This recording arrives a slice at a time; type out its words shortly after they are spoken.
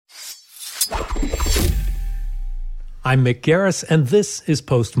I'm Mick Garris, and this is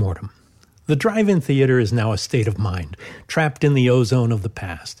Postmortem. The drive-in theater is now a state of mind, trapped in the ozone of the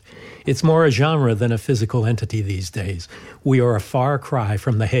past. It's more a genre than a physical entity these days. We are a far cry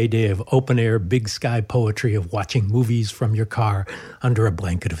from the heyday of open-air, big-sky poetry of watching movies from your car under a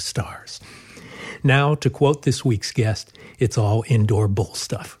blanket of stars. Now, to quote this week's guest, it's all indoor bull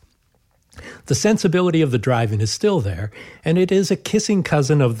stuff. The sensibility of the drive-in is still there, and it is a kissing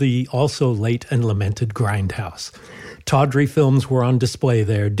cousin of the also late and lamented Grindhouse. Tawdry films were on display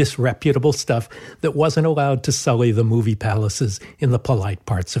there, disreputable stuff that wasn't allowed to sully the movie palaces in the polite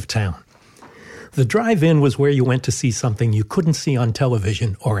parts of town. The drive-in was where you went to see something you couldn't see on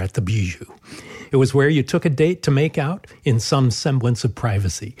television or at the Bijou. It was where you took a date to make out in some semblance of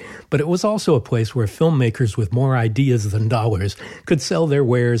privacy. But it was also a place where filmmakers with more ideas than dollars could sell their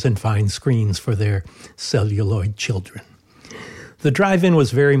wares and find screens for their celluloid children. The drive-in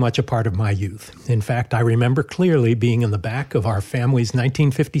was very much a part of my youth. In fact, I remember clearly being in the back of our family's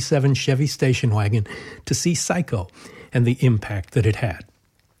 1957 Chevy station wagon to see Psycho and the impact that it had.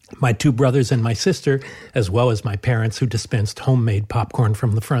 My two brothers and my sister, as well as my parents who dispensed homemade popcorn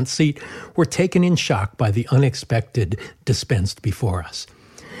from the front seat, were taken in shock by the unexpected dispensed before us.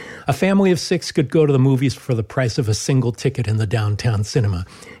 A family of 6 could go to the movies for the price of a single ticket in the downtown cinema,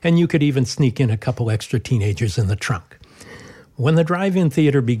 and you could even sneak in a couple extra teenagers in the trunk. When the drive-in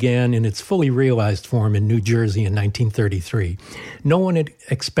theater began in its fully realized form in New Jersey in 1933, no one had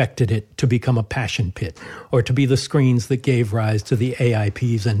expected it to become a passion pit or to be the screens that gave rise to the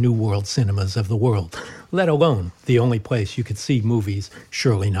AIPs and New World cinemas of the world, let alone the only place you could see movies,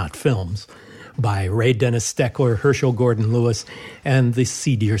 surely not films, by Ray Dennis Steckler, Herschel Gordon Lewis, and the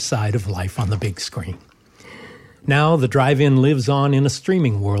seedier side of life on the big screen. Now the drive-in lives on in a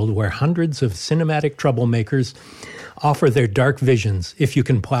streaming world where hundreds of cinematic troublemakers offer their dark visions. If you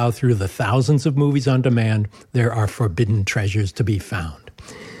can plow through the thousands of movies on demand, there are forbidden treasures to be found.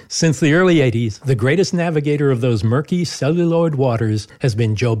 Since the early 80s, the greatest navigator of those murky celluloid waters has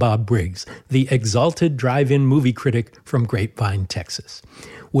been Joe Bob Briggs, the exalted drive-in movie critic from Grapevine, Texas.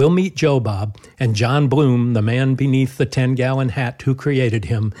 We'll meet Joe Bob and John Bloom, the man beneath the 10-gallon hat who created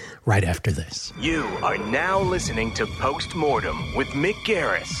him, right after this. You are now listening to Postmortem with Mick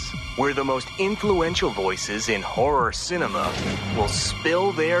Garris, where the most influential voices in horror cinema will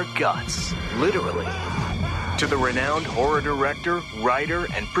spill their guts, literally, to the renowned horror director, writer,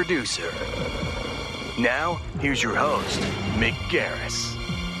 and producer. Now, here's your host, Mick Garris.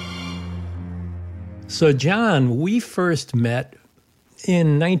 So, John, we first met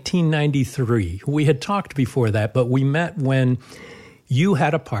in 1993. We had talked before that, but we met when you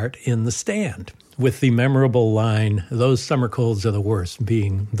had a part in The Stand, with the memorable line, "Those summer colds are the worst,"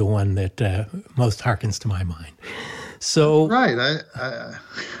 being the one that most harkens to my mind. So right,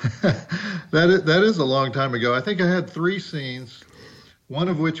 that is a long time ago. I think I had 3 scenes, one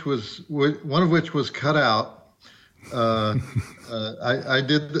of which was cut out. I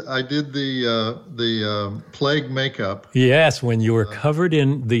did the plague makeup. Yes, when you were covered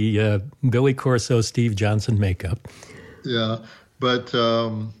in the Billy Corso, Steve Johnson makeup. Yeah, but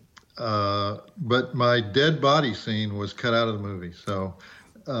my dead body scene was cut out of the movie. So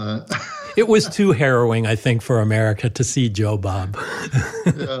it was too harrowing, I think, for America to see Joe Bob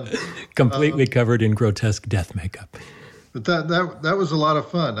completely covered in grotesque death makeup. But that was a lot of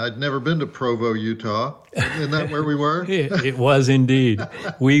fun. I'd never been to Provo, Utah. Isn't that where we were? It was indeed.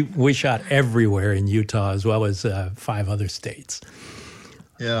 We shot everywhere in Utah as well as 5 other states.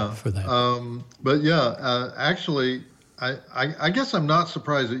 Yeah. For that. But yeah, actually, I guess I'm not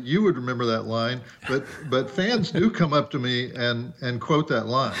surprised that you would remember that line. But fans do come up to me and quote that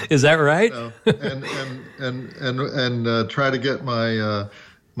line. Is that right? And try to get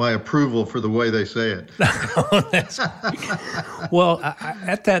my approval for the way they say it. Well,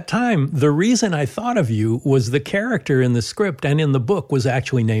 at that time, the reason I thought of you was the character in the script and in the book was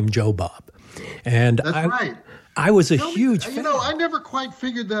actually named Joe Bob. And That's right. I was a huge fan. I never quite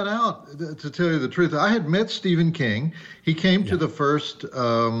figured that out, to tell you the truth. I had met Stephen King. He came to the first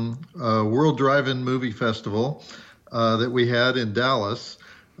World Drive-In Movie Festival that we had in Dallas.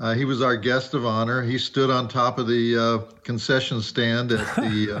 He was our guest of honor. He stood on top of the concession stand at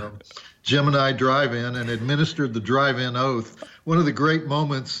the Gemini Drive-In and administered the drive-in oath. One of the great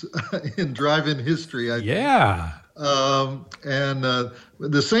moments in drive-in history, I think. Yeah. And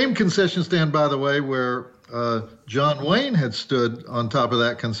the same concession stand, by the way, where John Wayne had stood on top of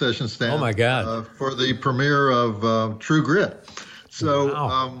that concession stand. Oh, my God. For the premiere of True Grit. So,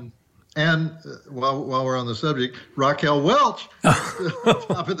 wow. And while we're on the subject, Raquel Welch stood on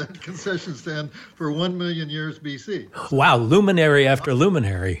top of that concession stand for 1 million years BC. Wow, luminary after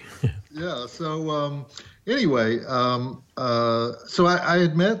luminary. Yeah, so anyway, so I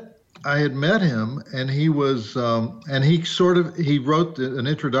had met him, and he was, and he wrote an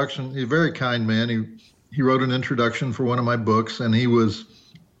introduction. He's a very kind man. He wrote an introduction for one of my books, and he was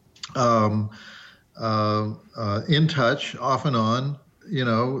in touch off and on,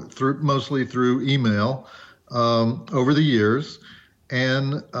 mostly through email over the years,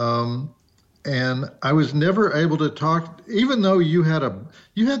 and I was never able to talk, even though you had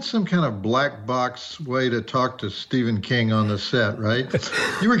some kind of black box way to talk to Stephen King on the set, right?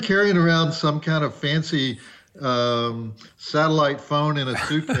 You were carrying around some kind of fancy satellite phone in a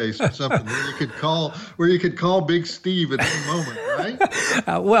suitcase or something where you could call Big Steve at any moment, right?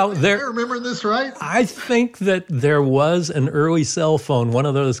 Am I remembering this right? I think that there was an early cell phone, one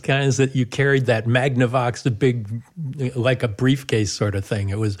of those kinds that you carried that Magnavox, the big, like a briefcase sort of thing.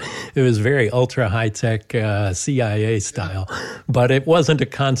 It was very ultra high tech CIA style, but it wasn't a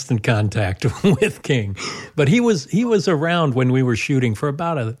constant contact with King. But he was around when we were shooting for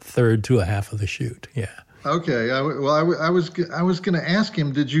about a third to a half of the shoot. Yeah. Okay. I was going to ask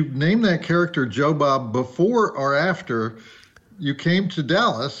him, did you name that character Joe Bob before or after you came to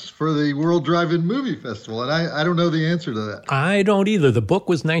Dallas for the World Drive-In Movie Festival? And I don't know the answer to that. I don't either. The book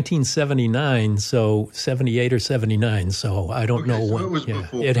was 1979, so 78 or 79. So I don't know when. So it was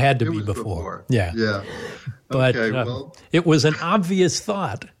before. It had to be before. Yeah. Yeah. But it was an obvious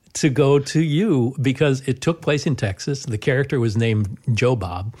thought to go to you because it took place in Texas. The character was named Joe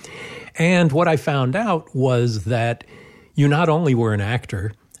Bob. And what I found out was that you not only were an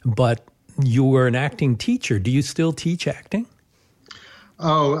actor, but you were an acting teacher. Do you still teach acting?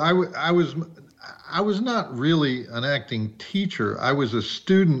 Oh, I was not really an acting teacher. I was a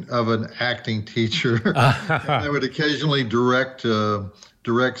student of an acting teacher. I would occasionally direct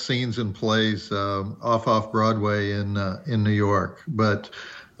scenes and plays off Broadway in New York. But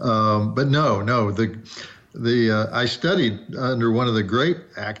no. I studied under one of the great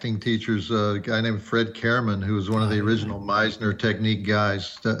acting teachers, a guy named Fred Kerman, who was one of the original Meisner technique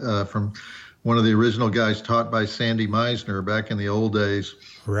guys, from one of the original guys taught by Sandy Meisner back in the old days.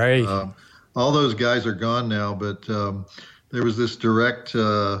 Right. All those guys are gone now, but there was this direct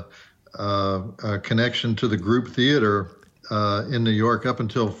connection to the group theater in New York up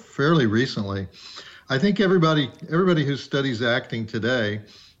until fairly recently. I think everybody who studies acting today,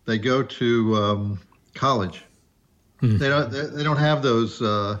 they go to college. They don't have those.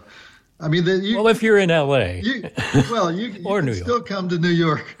 If you're in L.A. you or can New York, still come to New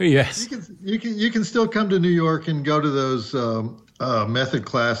York. Yes, you can still come to New York and go to those method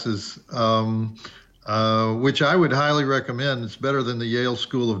classes, which I would highly recommend. It's better than the Yale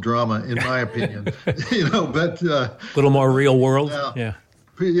School of Drama, in my opinion. But a little more real world.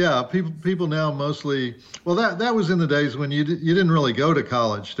 Yeah, people now mostly. Well, that was in the days when you didn't really go to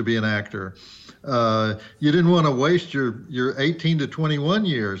college to be an actor. You didn't want to waste your 18 to 21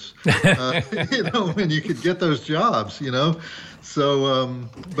 years, when you could get those jobs, So,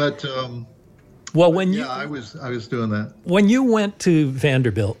 I was doing that. When you went to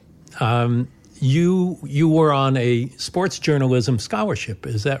Vanderbilt, you were on a sports journalism scholarship.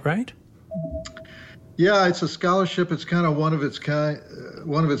 Is that right? Yeah, it's a scholarship. It's kind of one of its kind.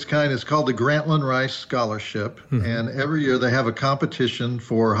 It's called the Grantland Rice Scholarship. Mm-hmm. And every year they have a competition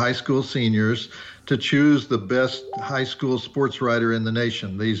for high school seniors to choose the best high school sports writer in the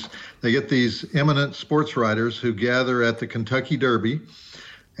nation. They get these eminent sports writers who gather at the Kentucky Derby.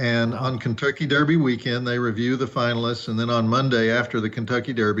 And on Kentucky Derby weekend, they review the finalists. And then on Monday after the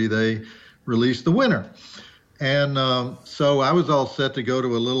Kentucky Derby, they release the winner. And so I was all set to go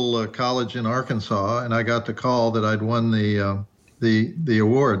to a little college in Arkansas, and I got the call that I'd won the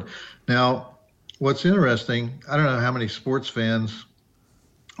award. Now, what's interesting, I don't know how many sports fans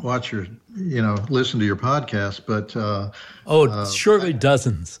watch listen to your podcast, but surely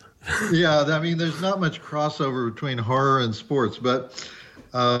dozens. Yeah, there's not much crossover between horror and sports, but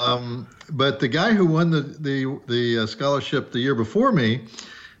the guy who won the scholarship the year before me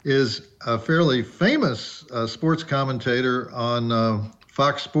is a fairly famous sports commentator on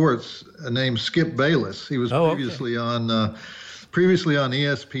Fox Sports named Skip Bayless. He was previously on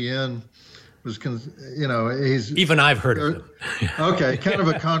ESPN. He's even I've heard of him. Okay, kind of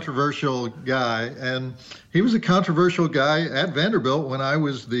a controversial guy, and he was a controversial guy at Vanderbilt when I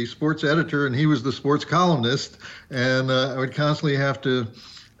was the sports editor and he was the sports columnist, and I would constantly have to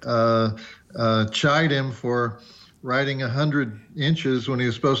chide him for writing 100 inches when he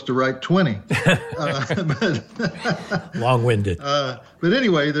was supposed to write 20. Long-winded. But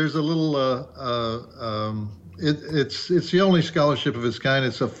anyway, there's a little. It's the only scholarship of its kind.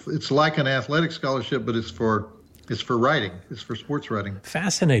 It's like an athletic scholarship, but it's for It's for writing. It's for sports writing.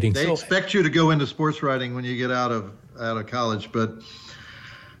 Fascinating. They expect you to go into sports writing when you get out of college, but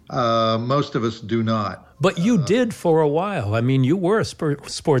most of us do not. But you did for a while. I mean, you were a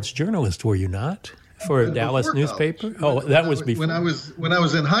sports journalist, were you not? For a Dallas newspaper? That was before. When I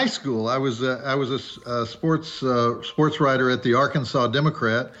was in high school, I was a sports writer at the Arkansas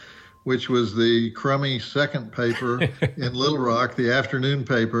Democrat, which was the crummy second paper in Little Rock, the afternoon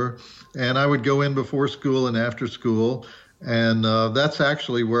paper. And I would go in before school and after school. And that's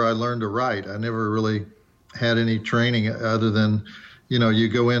actually where I learned to write. I never really had any training other than, you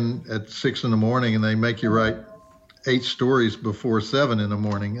go in at 6 a.m. and they make you write 8 stories before 7 a.m.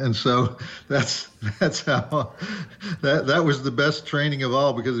 And so that's how that was the best training of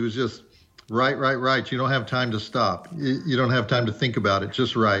all, because it was just write. You don't have time to stop. You don't have time to think about it.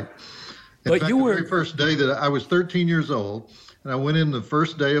 Just write. In fact, the very first day that I was 13 years old, and I went in the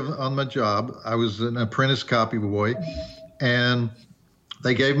first day on my job. I was an apprentice copy boy, and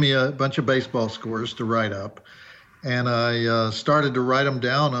they gave me a bunch of baseball scores to write up, and I started to write them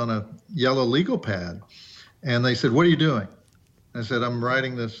down on a yellow legal pad. And they said, "What are you doing?" I said, "I'm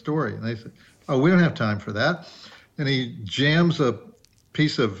writing this story." And they said, "Oh, we don't have time for that." And he jams a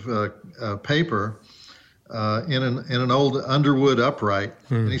piece of paper in an old Underwood upright,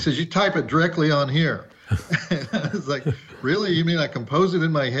 and he says, "You type it directly on here." And I was like, "Really? You mean I compose it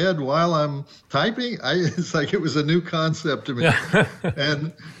in my head while I'm typing?" It's like it was a new concept to me.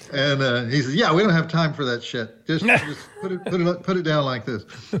 And he said, "Yeah, we don't have time for that shit. Just put it down like this."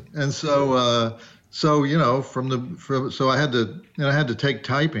 And so. So I had to take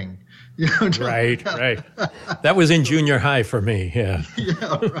typing. Right. That was in junior high for me. Yeah.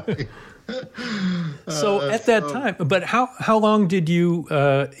 Yeah. Right. So at that time, but how long did you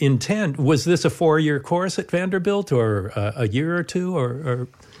intend? Was this a 4-year course at Vanderbilt, or a year or two, or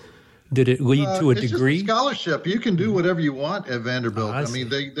did it lead to a degree? It's just a scholarship. You can do whatever you want at Vanderbilt. I mean,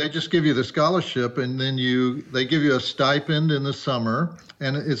 they just give you the scholarship, and then they give you a stipend in the summer,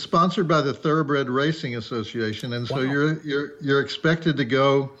 and it's sponsored by the Thoroughbred Racing Association. And so you're expected to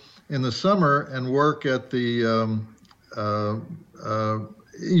go in the summer and work at the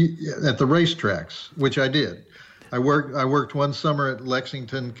racetracks, which I did. I worked one summer at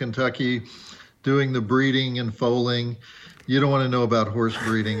Lexington, Kentucky, doing the breeding and foaling. You don't want to know about horse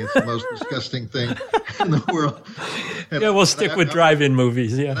breeding. It's the most disgusting thing in the world. And we'll stick with drive-in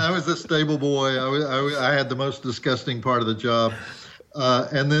movies. Yeah. And I was a stable boy. I had the most disgusting part of the job.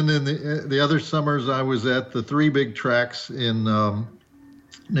 And then in the other summers, I was at the 3 big tracks in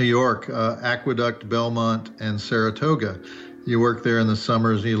New York, Aqueduct, Belmont, and Saratoga. You work there in the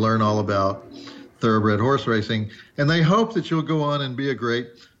summers, and you learn all about thoroughbred horse racing. And they hope that you'll go on and be a great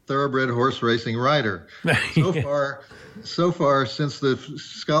thoroughbred horse racing rider. So far, since the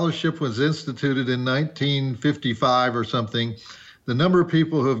scholarship was instituted in 1955 or something, the number of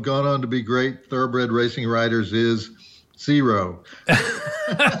people who have gone on to be great thoroughbred racing riders is 0.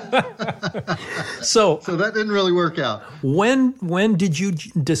 So that didn't really work out. When did you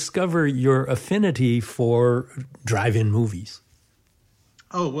discover your affinity for drive-in movies?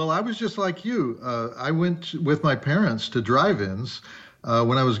 Oh, well, I was just like you. I went with my parents to drive-ins.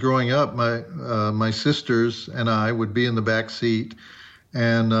 When I was growing up, my sisters and I would be in the back seat,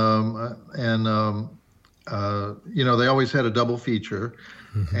 and they always had a double feature.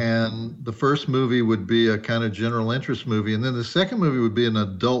 Mm-hmm. And the first movie would be a kind of general interest movie, and then the second movie would be an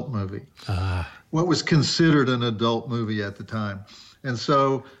adult movie. What was considered an adult movie at the time. And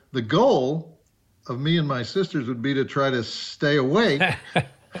so the goal of me and my sisters would be to try to stay awake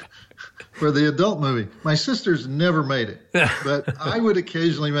for the adult movie. My sisters never made it, but I would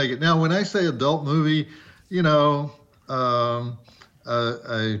occasionally make it. Now, when I say adult movie, a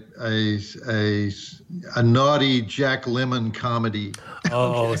naughty Jack Lemmon comedy.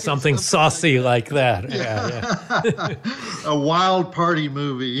 Oh, okay. Something saucy like that. Yeah. A wild party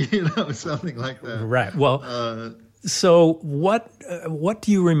movie, something like that. Right. Well, so what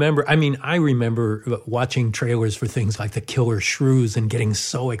do you remember? I mean, I remember watching trailers for things like The Killer Shrews and getting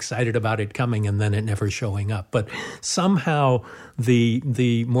so excited about it coming and then it never showing up. But somehow the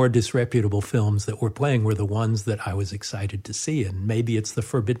more disreputable films that were playing were the ones that I was excited to see. And maybe it's The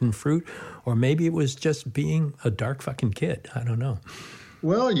Forbidden Fruit, or maybe it was just being a dark fucking kid. I don't know.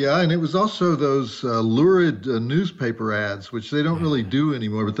 Well, yeah, and it was also those lurid newspaper ads, which they don't really do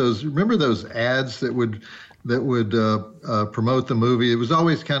anymore. But remember those ads that would promote the movie? It was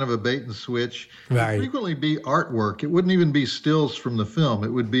always kind of a bait and switch. Right. It would frequently be artwork. It wouldn't even be stills from the film.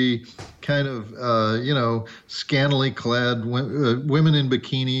 It would be kind of, scantily clad women in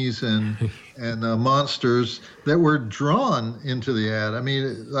bikinis and monsters that were drawn into the ad. I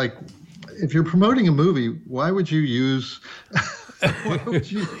mean, like if you're promoting a movie, why would you use artwork?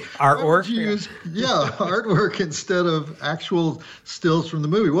 Artwork instead of actual stills from the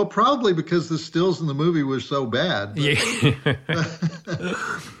movie. Well, probably because the stills in the movie were so bad.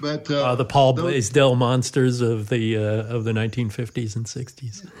 But the Paul Blaisdell monsters of the 1950s and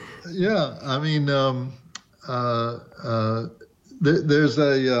 60s. Yeah, I mean, there's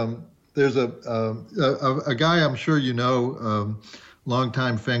a guy I'm sure you know,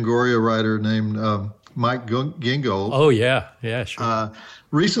 longtime Fangoria writer named Mike Gingold. Oh yeah, sure.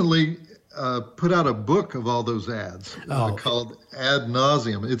 Recently put out a book of all those ads called Ad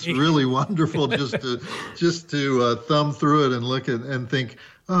Nauseum. It's really wonderful just to thumb through it and look at and think,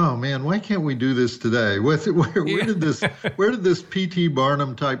 oh man, why can't we do this today? Where did this P.T.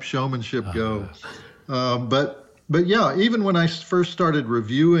 Barnum type showmanship go? But yeah, even when I first started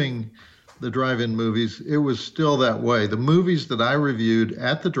reviewing the drive-in movies, it was still that way. The movies that I reviewed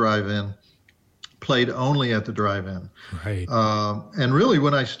at the drive-in played only at the drive-in. Right. And really,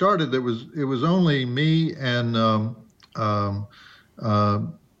 when I started, it was only me and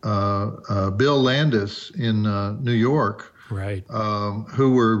Bill Landis in New York, right,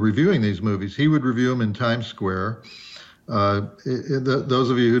 who were reviewing these movies. He would review them in Times Square. Those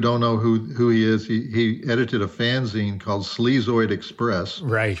of you who don't know who he is, he edited a fanzine called Sleazoid Express.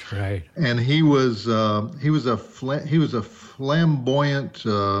 Right. And he was a flamboyant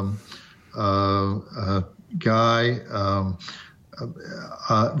guy,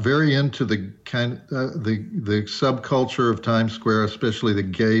 very into the the subculture of Times Square, especially the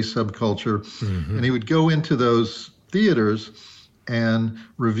gay subculture. Mm-hmm. And he would go into those theaters and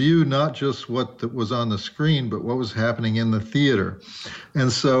review not just what was on the screen, but what was happening in the theater.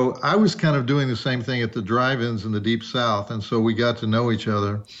 And so I was kind of doing the same thing at the drive-ins in the Deep South, and so we got to know each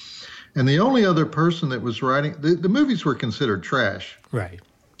other. And the only other person that was writing, the movies were considered trash. Right.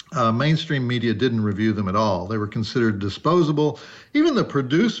 Mainstream media didn't review them at all. They were considered disposable. Even the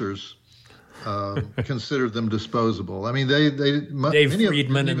producers considered them disposable. I mean, Dave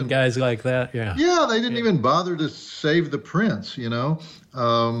Friedman and guys like that. Yeah. Yeah, they didn't even bother to save the prints. You know,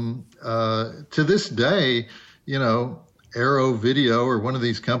 to this day, you know, Arrow Video or one of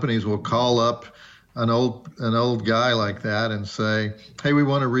these companies will call up an old guy like that and say, "Hey, we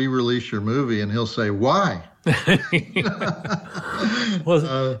want to re-release your movie," and he'll say, "Why?"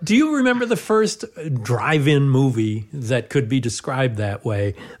 Well, do you remember the first drive-in movie that could be described that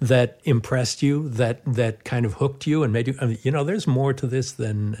way, that impressed you, that kind of hooked you and made you, there's more to this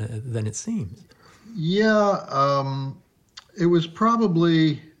than it seems? Yeah, it was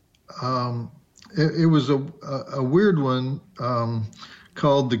probably, it was a weird one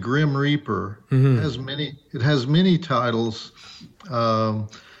called The Grim Reaper. Mm-hmm. It has many titles.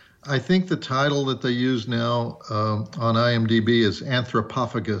 I think the title that they use now on IMDb is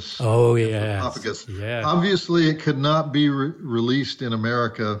Anthropophagus. Oh, yeah. Anthropophagus. Yeah. Obviously, it could not be released in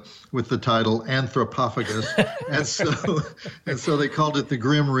America with the title Anthropophagus. and so they called it The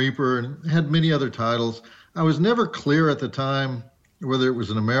Grim Reaper and had many other titles. I was never clear at the time whether it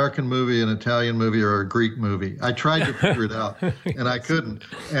was an American movie, an Italian movie, or a Greek movie. I tried to figure it out, and I couldn't.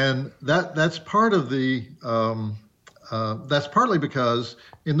 And that's part of the... that's partly because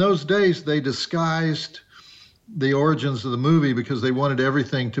in those days they disguised the origins of the movie because they wanted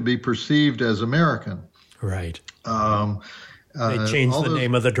everything to be perceived as American. Right. They changed the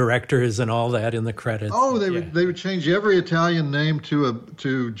name of the directors and all that in the credits. Oh, they would change every Italian name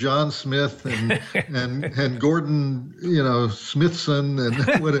to John Smith and Gordon, Smithson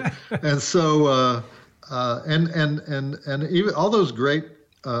and so and even all those great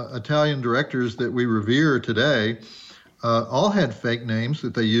Italian directors that we revere today. All had fake names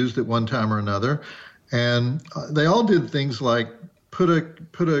that they used at one time or another, and they all did things like put a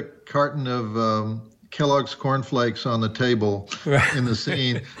carton of Kellogg's cornflakes on the table in the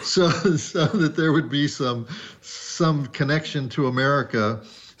scene, so that there would be some connection to America,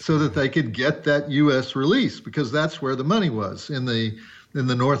 so that they could get that U.S. release, because that's where the money was in the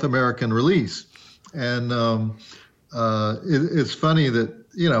North American release. And it's funny that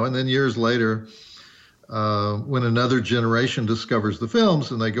and then years later. When another generation discovers the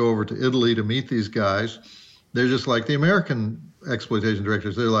films and they go over to Italy to meet these guys, they're just like the American exploitation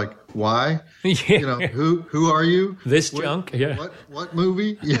directors. They're like, why? Yeah. Who are you? Junk? Yeah. What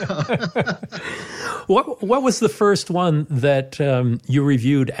movie? Yeah. What was the first one that you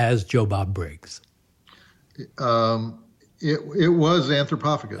reviewed as Joe Bob Briggs? It was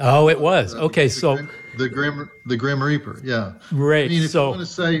Anthropophagus. Oh, it was. Okay, the Grim Reaper. Yeah. Right. I mean, if you want to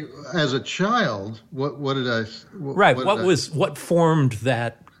say as a child, what did I? What formed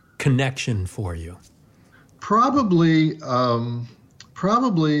that connection for you? Probably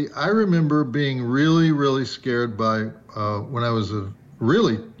probably, I remember being really, really scared by when I was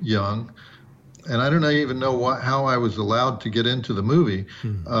really young, and I don't even know how I was allowed to get into the movie.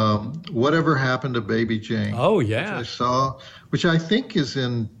 Whatever Happened to Baby Jane? Oh, yeah. Which I saw, which I think is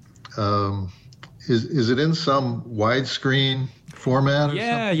in, is it in some widescreen format?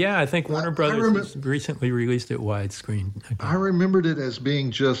 Yeah. I think Warner Brothers recently released it widescreen. I remembered it as being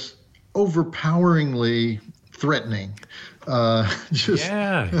just overpoweringly threatening.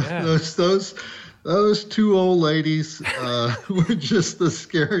 Those two old ladies were just the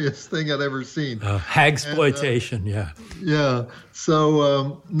scariest thing I'd ever seen. Hagsploitation, yeah. Yeah.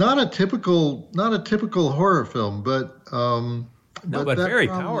 So not a typical horror film, but very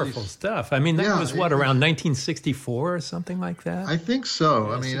powerful stuff. I mean, that was around 1964 or something like that. I think so.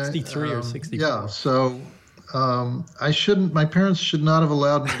 Yeah, I mean, 63 or 64. Yeah. So my parents should not have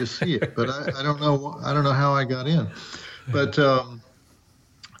allowed me to see it, but I don't know how I got in. But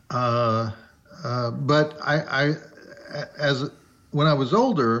when I was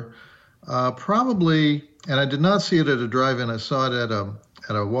older, probably, and I did not see it at a drive-in. I saw it at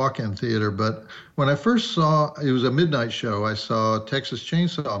a walk-in theater. But when I first saw, it was a midnight show. I saw Texas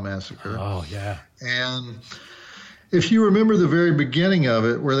Chainsaw Massacre. Oh yeah. And if you remember the very beginning of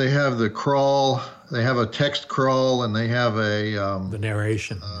it, where they have the crawl, they have a text crawl, and they have the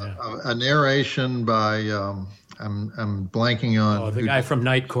narration. A narration by. I'm blanking on. Oh, the guy from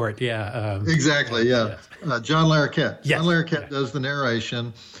Night Court, yeah. Exactly, yeah. John Larroquette. Yes. John Larroquette does the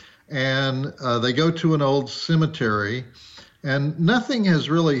narration, and they go to an old cemetery, and nothing has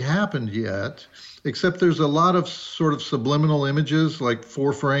really happened yet, except there's a lot of sort of subliminal images, like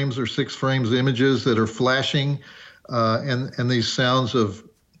 4 frames or 6 frames images that are flashing, and these sounds of,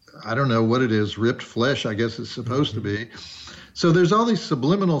 I don't know what it is, ripped flesh, I guess it's supposed to be. So there's all these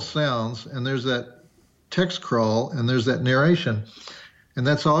subliminal sounds, and there's that text crawl, and there's that narration, and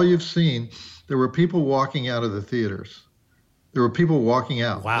that's all you've seen. There were people walking out of the theaters. There were people walking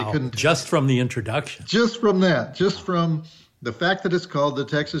out. Wow, just from the introduction. Just from that, just from the fact that it's called the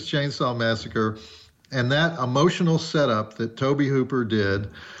Texas Chainsaw Massacre, and that emotional setup that Tobe Hooper did,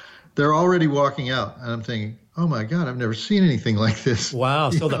 they're already walking out, and I'm thinking, oh my God, I've never seen anything like this. Wow,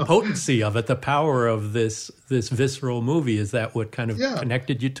 so the potency of it, the power of this visceral movie, is that what kind of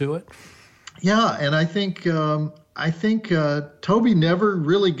connected you to it? Yeah, and I think Tobe never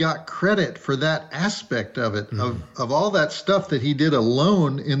really got credit for that aspect of it, of all that stuff that he did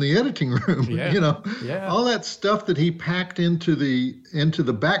alone in the editing room. All that stuff that he packed into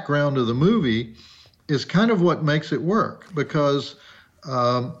the background of the movie is kind of what makes it work, because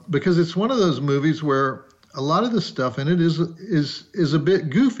it's one of those movies where a lot of the stuff in it is a bit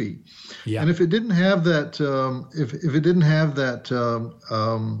goofy. Yeah. And if it didn't have that, if it didn't have that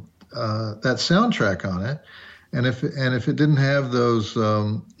soundtrack on it, and if it didn't have those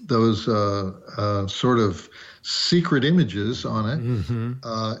sort of secret images on it,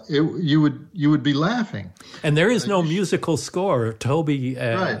 you would be laughing. And there is no musical score. Tobe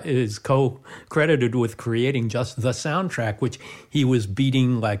is co-credited with creating just the soundtrack, which he was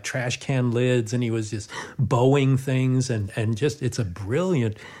beating like trash can lids, and he was just bowing things, and just, it's a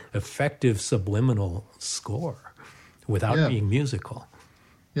brilliant, effective subliminal score without being musical.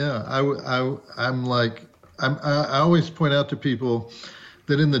 Yeah, I always point out to people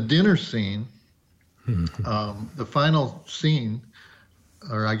that in the dinner scene, the final scene,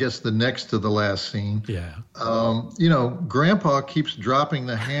 or I guess the next to the last scene, Grandpa keeps dropping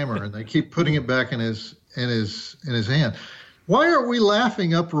the hammer, and they keep putting it back in his hand. Why aren't we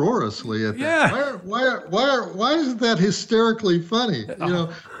laughing uproariously at that? Yeah. Why isn't that hysterically funny?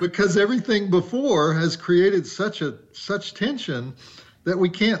 Because everything before has created such tension that we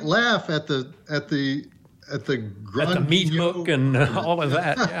can't laugh at the meat hook and all of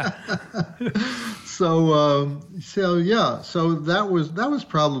that. Yeah. So that was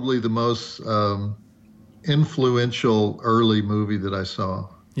probably the most influential early movie that I saw.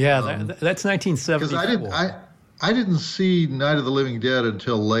 Yeah, that's 1974. Because I didn't see Night of the Living Dead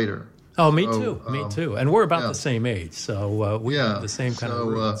until later. Oh, me too. And we're about the same age, so we have the same kind of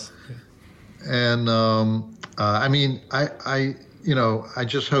roots. And I mean, I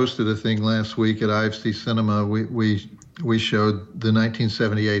just hosted a thing last week at IFC Cinema. We showed the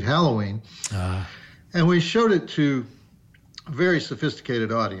 1978 Halloween, and we showed it to a very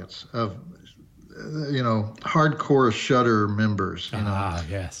sophisticated audience of, hardcore Shudder members.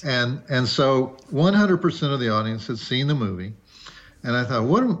 Yes. And so 100% of the audience had seen the movie, and I thought,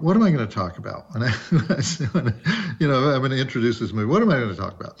 what am I going to talk about? I'm going to introduce this movie. What am I going to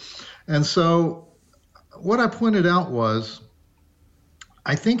talk about? And so what I pointed out was,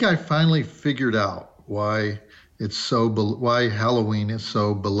 I think I finally figured out why why Halloween is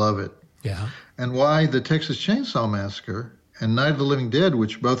so beloved. Yeah. And why the Texas Chainsaw Massacre and Night of the Living Dead,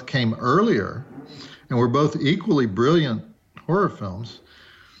 which both came earlier and were both equally brilliant horror films,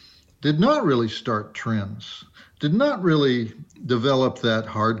 did not really start trends, did not really develop that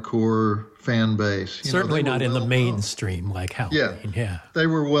hardcore fan base. Certainly not in the mainstream like Halloween. Yeah. They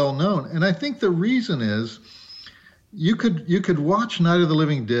were well known. And I think the reason is you could watch Night of the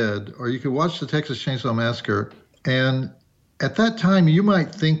Living Dead or you could watch the Texas Chainsaw Massacre, and at that time, you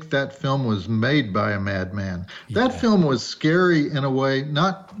might think that film was made by a madman. Yeah. That film was scary in a way,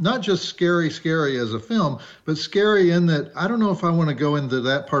 not just scary as a film, but scary in that I don't know if I want to go into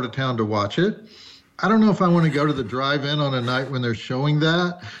that part of town to watch it. I don't know if I want to go to the drive-in on a night when they're showing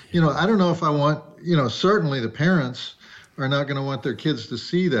that. I don't know if I want, certainly the parents are not going to want their kids to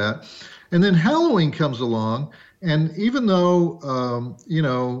see that. And then Halloween comes along, and even though,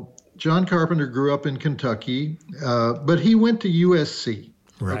 John Carpenter grew up in Kentucky, but he went to USC.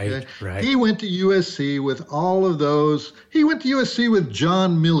 Right. He went to USC with all of those. He went to USC with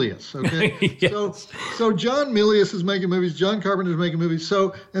John Milius. Okay. Yes. So John Milius is making movies. John Carpenter's making movies.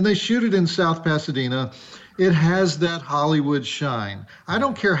 And they shoot it in South Pasadena. It has that Hollywood shine. I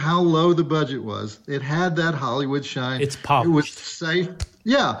don't care how low the budget was. It had that Hollywood shine. It's polished. It was safe.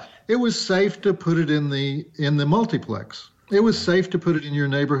 Yeah. It was safe to put it in the multiplex. It was safe to put it in your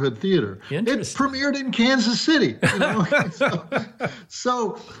neighborhood theater. It premiered in Kansas City.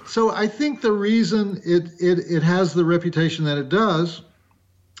 So I think the reason it has the reputation that it does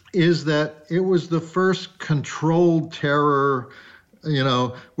is that it was the first controlled terror,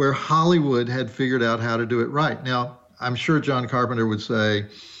 where Hollywood had figured out how to do it right. Now, I'm sure John Carpenter would say,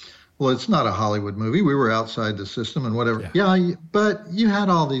 well, it's not a Hollywood movie. We were outside the system and whatever. Yeah, but you had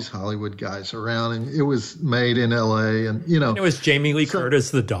all these Hollywood guys around, and it was made in L.A. And And it was Jamie Lee Curtis,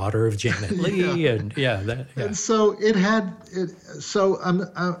 the daughter of Janet Leigh, And so it had it. So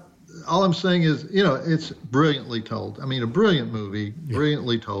all I'm saying is, it's brilliantly told. I mean, a brilliant movie,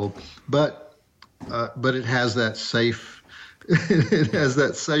 brilliantly told, but it has that safe. It has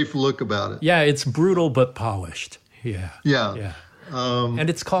that safe look about it. Yeah, it's brutal but polished. Yeah. And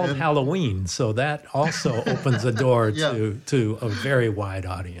it's called Halloween, so that also opens a door to a very wide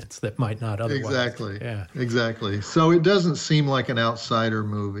audience that might not otherwise. Exactly. Yeah. Exactly. So it doesn't seem like an outsider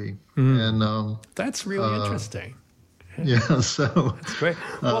movie, and that's really interesting. Yeah. So that's great.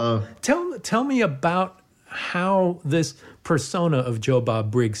 Well, tell me about how this persona of Joe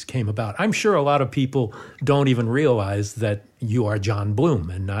Bob Briggs came about. I'm sure a lot of people don't even realize that you are John Bloom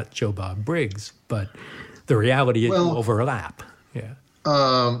and not Joe Bob Briggs, but the reality is you overlap. Yeah.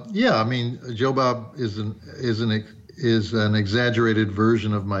 I mean, Joe Bob is an exaggerated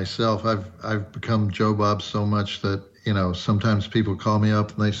version of myself. I've become Joe Bob so much that sometimes people call me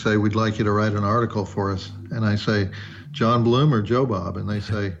up and they say, "We'd like you to write an article for us," and I say, "John Bloom or Joe Bob?" And they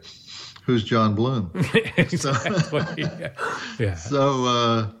say, "Who's John Bloom?" Exactly. Yeah.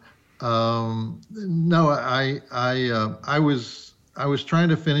 So no, I was trying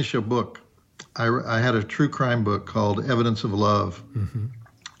to finish a book. I had a true crime book called Evidence of Love. Mm-hmm.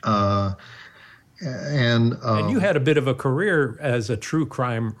 And you had a bit of a career as a true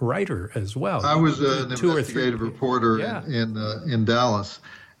crime writer as well. I was an investigative reporter in Dallas.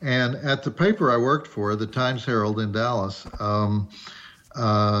 And at the paper I worked for, the Times-Herald in Dallas,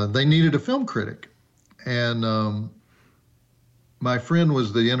 they needed a film critic. And my friend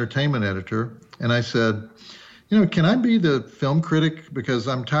was the entertainment editor, and I said, can I be the film critic? Because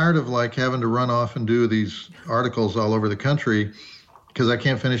I'm tired of having to run off and do these articles all over the country because I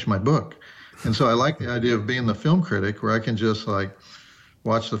can't finish my book. And so I like the idea of being the film critic where I can just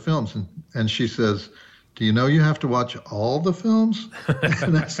watch the films. And she says, "Do you know you have to watch all the films?"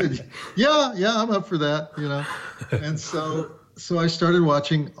 And I said, yeah, I'm up for that, And so I started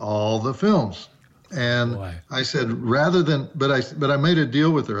watching all the films. And I said, but I made a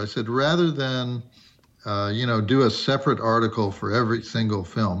deal with her. I said, rather than do a separate article for every single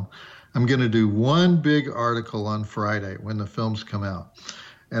film, I'm going to do one big article on Friday when the films come out.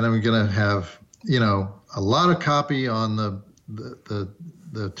 And I'm going to have, a lot of copy on the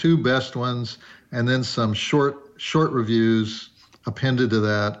two best ones, and then some short reviews appended to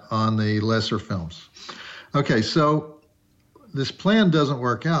that on the lesser films. Okay, so this plan doesn't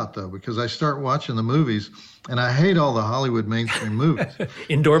work out, though, because I start watching the movies, and I hate all the Hollywood mainstream movies.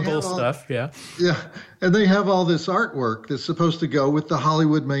 Endurable stuff, yeah. Yeah, and they have all this artwork that's supposed to go with the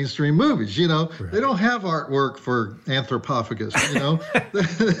Hollywood mainstream movies. They don't have artwork for Anthropophagus.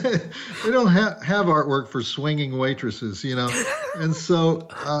 They don't have artwork for swinging waitresses. And so,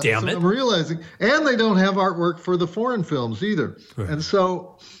 I'm realizing, and they don't have artwork for the foreign films either. Right. And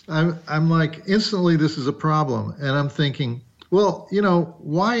so I'm like, instantly, this is a problem, and I'm thinking, well,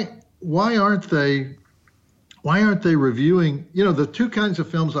 why aren't they reviewing, the two kinds of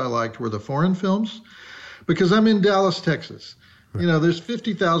films I liked were the foreign films, because I'm in Dallas, Texas. Right. There's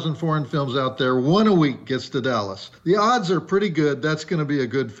 50,000 foreign films out there. One a week gets to Dallas. The odds are pretty good that's going to be a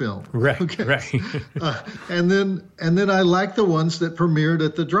good film. Right, okay? Right. And then I like the ones that premiered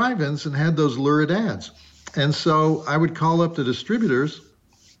at the drive-ins and had those lurid ads. And so I would call up the distributors.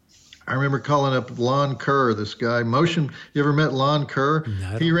 I remember calling up Lon Kerr, this guy. You ever met Lon Kerr?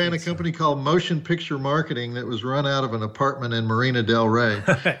 No, he ran a company called Motion Picture Marketing that was run out of an apartment in Marina Del Rey.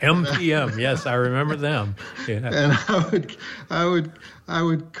 MPM, yes, I remember them. Yeah. And I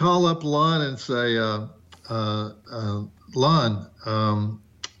would call up Lon and say, Lon,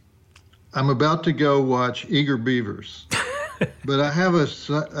 I'm about to go watch Eager Beavers, but I have a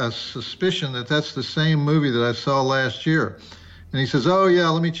suspicion that that's the same movie that I saw last year. And he says, oh, yeah,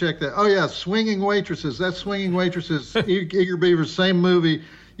 let me check that. Oh, yeah, Swinging Waitresses. That's Swinging Waitresses, Eager Beavers, same movie.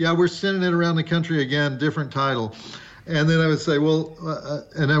 Yeah, we're sending it around the country again, different title. And then I would say, well,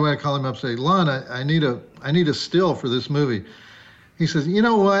 and then when I call him up, say, Lon, I need a still for this movie. He says, you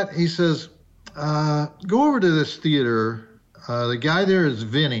know what? He says, go over to this theater. The guy there is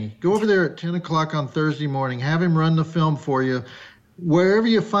Vinny. Go over there at 10 o'clock on Thursday morning. Have him run the film for you. Wherever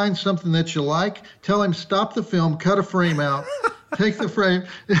you find something that you like, tell him stop the film, cut a frame out. Take the frame.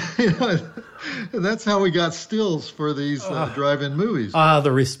 And that's how we got stills for these drive-in movies. The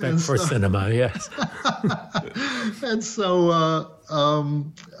respect for cinema, yes. And so,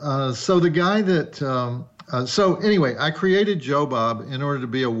 so the guy that, so anyway, I created Joe Bob in order to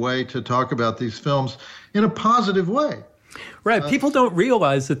be a way to talk about these films in a positive way. Right. People don't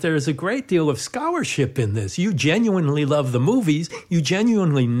realize that there is a great deal of scholarship in this. You genuinely love the movies. You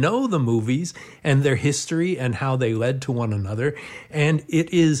genuinely know the movies and their history and how they led to one another. And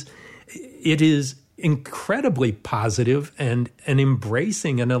it is incredibly positive and an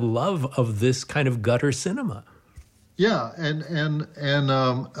embracing and a love of this kind of gutter cinema. Yeah. And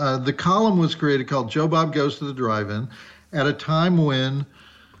the column was created called Joe Bob Goes to the Drive-In at a time when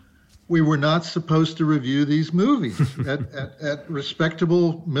we were not supposed to review these movies. At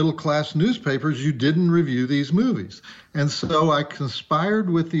respectable middle-class newspapers, you didn't review these movies. And so I conspired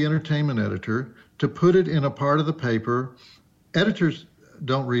with the entertainment editor to put it in a part of the paper. Editors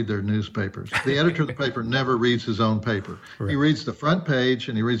don't read their newspapers. The editor of the paper never reads his own paper. Right. He reads the front page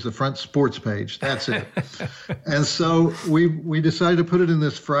and he reads the front sports page. That's it. And so we decided to put it in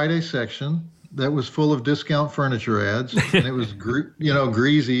this Friday section that was full of discount furniture ads, and it was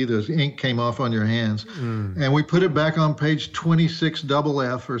greasy. The ink came off on your hands. And we put it back on page 26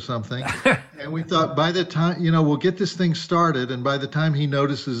 FF or something. And we thought by the time, we'll get this thing started, and by the time he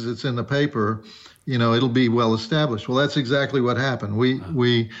notices it's in the paper, it'll be well established. Well, that's exactly what happened.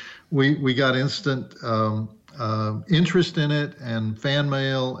 We got instant interest in it and fan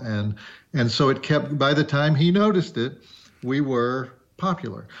mail, and so it kept. By the time he noticed it, we were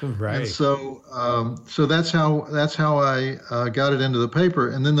popular. Right. And so that's how I got it into the paper.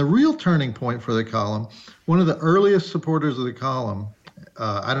 And then the real turning point for the column, one of the earliest supporters of the column,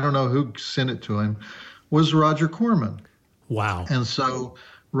 I don't know who sent it to him, was Roger Corman. Wow. And so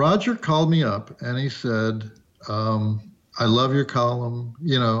Roger called me up and he said, I love your column.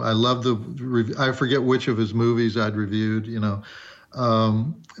 I love I forget which of his movies I'd reviewed,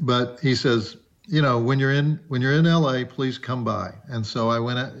 but he says, when you're in LA, please come by. And so I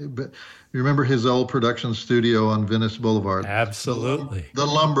went. But you remember his old production studio on Venice Boulevard? Absolutely. The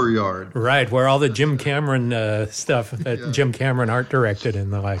Lumber Yard. Right, where all the Jim Cameron stuff that Jim Cameron art directed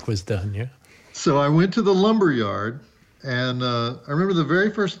and the like was done. Yeah. So I went to the Lumber Yard, and I remember the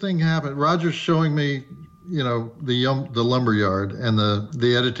very first thing happened. Roger's showing me, the Lumber Yard and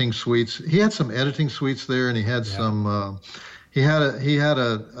the editing suites. He had some editing suites there, and he had some. He had a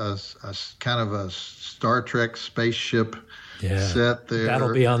kind of a Star Trek spaceship set there.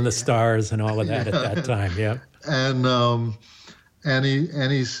 Battle Beyond the Stars and all of that at that time. Yeah. And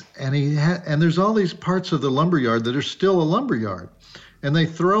there's all these parts of the lumberyard that are still a lumberyard, and they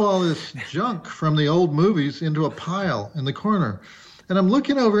throw all this junk from the old movies into a pile in the corner. And I'm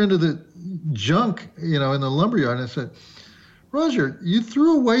looking over into the junk, in the lumberyard, and I said, Roger, you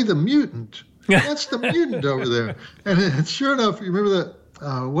threw away the mutant. That's the mutant over there. And sure enough, you remember that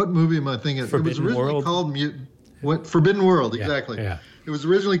what movie am I thinking? Forbidden it was originally World? called Mutant. What Forbidden World? Exactly. Yeah. It was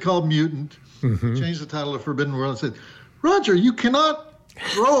originally called Mutant. Changed the title to Forbidden World and said, Roger, you cannot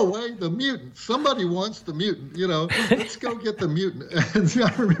throw away the mutant. Somebody wants the mutant. Let's go get the mutant. And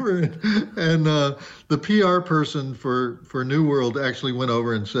I remember, and the PR person for New World actually went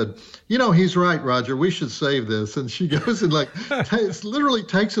over and said, he's right, Roger. We should save this. And she goes and literally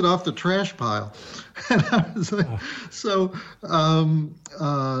takes it off the trash pile. And I was like, so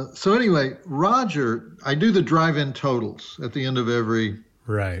anyway, Roger, I do the drive-in totals at the end of every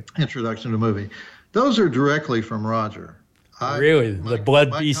introduction to a movie. Those are directly from Roger. Really? The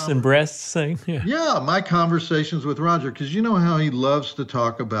blood, beasts, and breasts thing? Yeah, my conversations with Roger, because you know how he loves to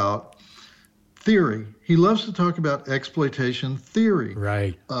talk about theory. He loves to talk about exploitation theory.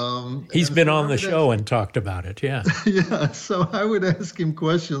 Right. He's been on the show and talked about it, yeah. Yeah, so I would ask him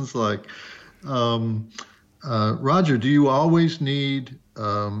questions like, Roger, do you always need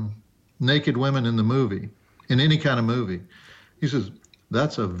naked women in the movie, in any kind of movie? He says,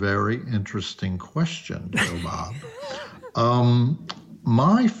 that's a very interesting question, Joe Bob.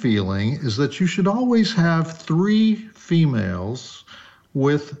 My feeling is that you should always have 3 females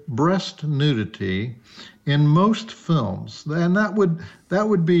with breast nudity in most films, and that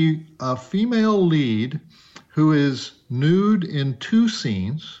would be a female lead who is nude in 2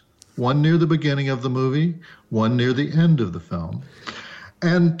 scenes, one near the beginning of the movie, one near the end of the film,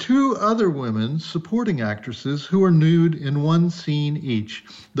 and 2 other women, supporting actresses, who are nude in 1 scene each.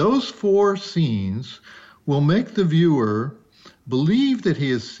 Those 4 scenes will make the viewer believe that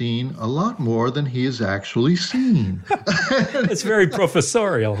he has seen a lot more than he has actually seen. It's very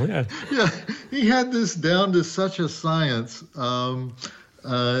professorial. Yeah. Yeah, he had this down to such a science. He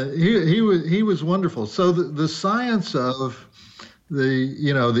was wonderful. So the science of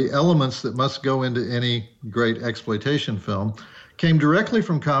the elements that must go into any great exploitation film came directly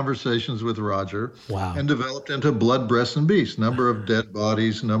from conversations with Roger. Wow. And developed into Blood, Breasts, and Beasts. Number of dead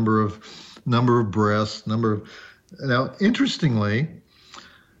bodies, number of breasts, Now, interestingly,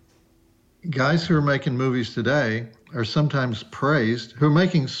 guys who are making movies today are sometimes praised, who are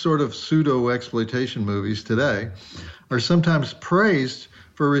making sort of pseudo-exploitation movies today, are sometimes praised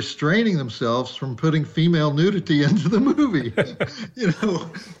for restraining themselves from putting female nudity into the movie.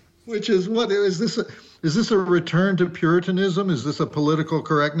 Which is what is this? Is this a return to Puritanism? Is this a political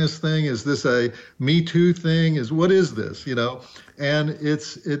correctness thing? Is this a Me Too thing? What is this? And it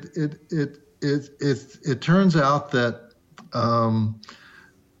turns out that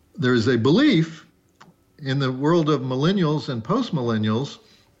there is a belief in the world of millennials and post-millennials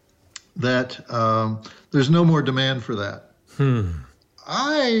that there's no more demand for that.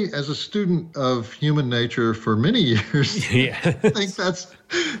 I, as a student of human nature for many years, think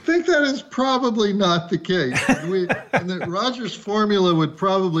that is probably not the case, and that Roger's formula would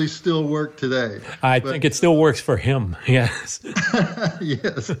probably still work today. I think it still works for him. Yes.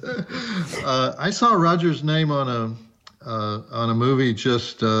 Yes. I saw Roger's name on a movie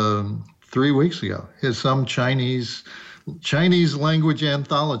just 3 weeks ago. Some Chinese language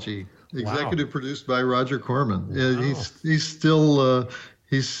anthology. Executive produced by Roger Corman. Wow. He's still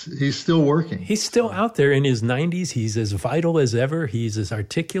he's still working. He's still out there in his 90s. He's as vital as ever. He's as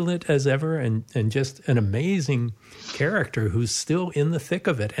articulate as ever, and just an amazing character who's still in the thick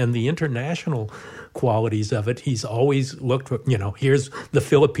of it. And the international qualities of it, he's always looked. Here's the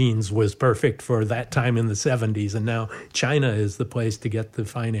Philippines was perfect for that time in the 70s, and now China is the place to get the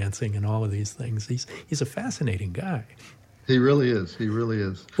financing and all of these things. He's a fascinating guy. He really is. He really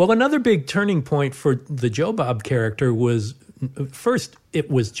is. Well, another big turning point for the Joe Bob character was, first, it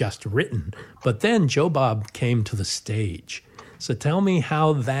was just written, but then Joe Bob came to the stage. So tell me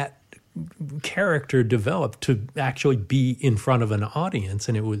how that character developed to actually be in front of an audience,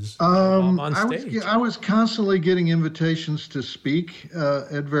 and it was on stage. I was constantly getting invitations to speak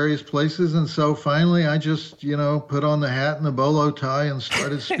at various places, and so finally I just put on the hat and the bolo tie and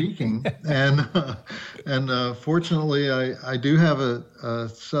started speaking. and fortunately I do have a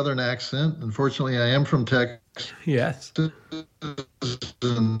Southern accent, and fortunately I am from Texas. Yes.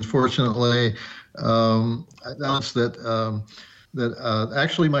 And fortunately I announced that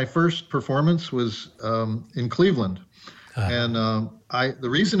actually my first performance was in Cleveland. And the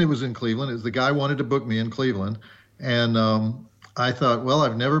reason it was in Cleveland is the guy wanted to book me in Cleveland. And I thought, well,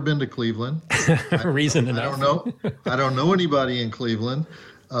 I've never been to Cleveland. Reason enough. I don't know anybody in Cleveland.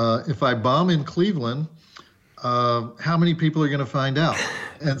 If I bomb in Cleveland, how many people are going to find out?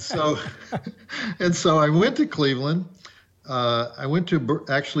 And so I went to Cleveland. I went to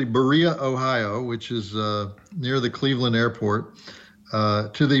actually Berea, Ohio, which is near the Cleveland airport.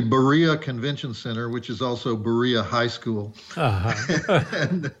 to the Berea Convention Center, which is also Berea High School. Uh-huh.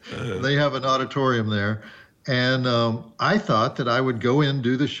 And they have an auditorium there. And I thought that I would go in,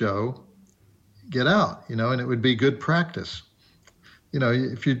 do the show, get out, and it would be good practice.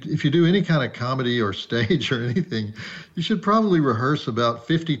 If you do any kind of comedy or stage or anything, you should probably rehearse about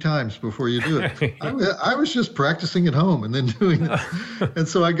 50 times before you do it. I was just practicing at home and then doing it. And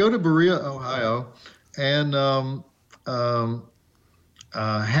so I go to Berea, Ohio, and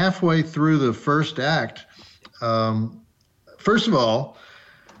halfway through the first act, first of all,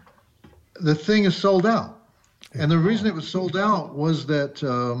 the thing is sold out. And the reason it was sold out was that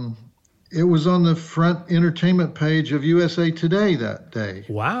it was on the front entertainment page of USA Today that day.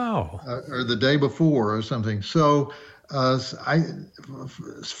 Wow. Or the day before or something. So I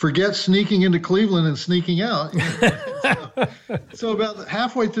forget sneaking into Cleveland and sneaking out. So about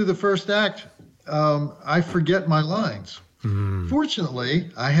halfway through the first act, I forget my lines. Fortunately,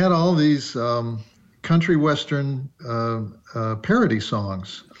 I had all these country western parody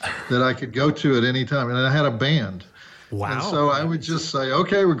songs that I could go to at any time, and I had a band. Wow. And so I would just say,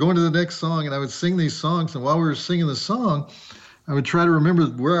 okay, we're going to the next song, and I would sing these songs, and while we were singing the song, I would try to remember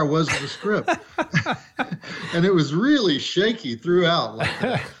where I was in the script. And it was really shaky throughout like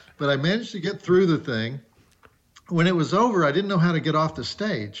that. But I managed to get through the thing. When it was over, I didn't know how to get off the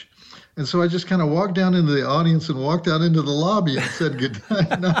stage. And so I just kind of walked down into the audience and walked out into the lobby and said good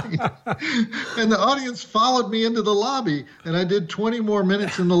night. And the audience followed me into the lobby, and I did 20 more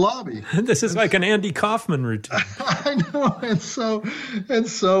minutes in the lobby. This is like an Andy Kaufman routine. I know. And so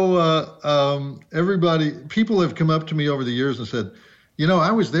people have come up to me over the years and said,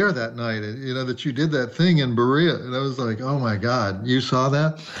 I was there that night, that you did that thing in Berea. And I was like, oh my God, you saw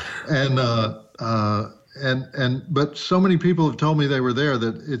that? But so many people have told me they were there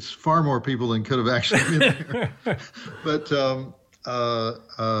that it's far more people than could have actually been there. But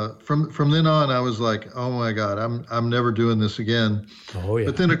from then on, I was like, oh my God, I'm never doing this again. Oh yeah.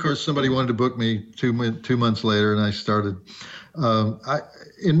 But then of course somebody wanted to book me 2 months later, and I started.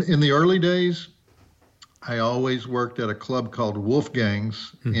 In the early days, I always worked at a club called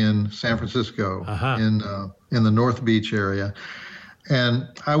Wolfgang's in San Francisco, in the North Beach area, and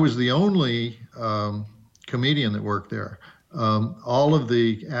I was the only comedian that worked there. All of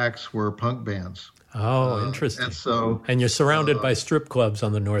the acts were punk bands. Oh, interesting. And you're surrounded by strip clubs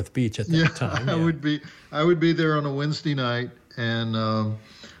on the North Beach at that time. Yeah, I would be there on a Wednesday night, and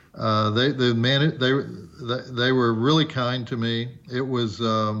they were really kind to me. It was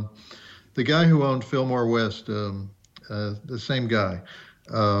the guy who owned Fillmore West, the same guy.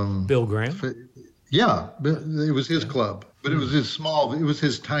 Bill Graham? Yeah, it was his club. But it was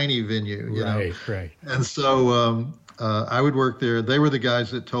his tiny venue, Right. And so I would work there. They were the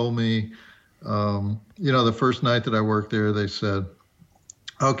guys that told me, the first night that I worked there, they said,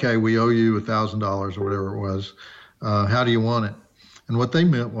 okay, we owe you $1,000 or whatever it was. How do you want it? And what they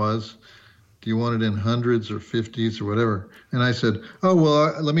meant was, do you want it in hundreds or 50s or whatever? And I said, oh,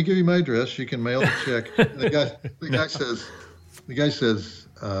 well, let me give you my address. You can mail the check. And the guy says,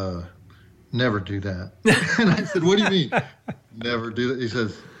 never do that. And I said, what do you mean? Never do that. He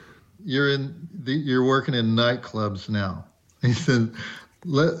says, you're working in nightclubs now. He said,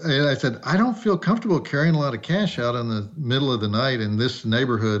 and I said, I don't feel comfortable carrying a lot of cash out in the middle of the night in this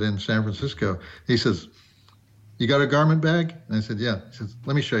neighborhood in San Francisco. He says, you got a garment bag? And I said, yeah. He says,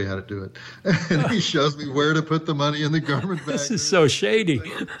 let me show you how to do it. And he shows me where to put the money in the garment bag. This is so shady.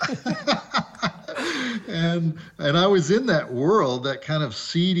 And I was in that world, that kind of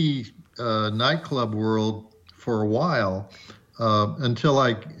seedy nightclub world for a while, until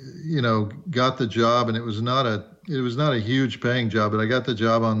I, got the job, and it was not a huge paying job, but I got the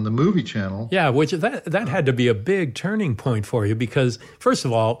job on the movie channel. Yeah, which that had to be a big turning point for you, because first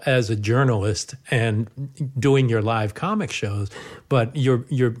of all, as a journalist and doing your live comic shows, but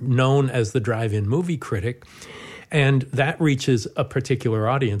you're known as the drive-in movie critic, and that reaches a particular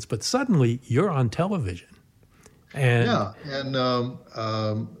audience, but suddenly you're on television. And I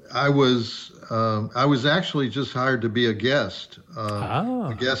was actually just hired to be a guest,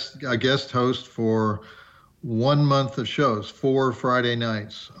 a guest host for 1 month of shows, 4 Friday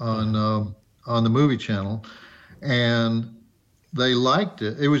nights on the movie channel, and they liked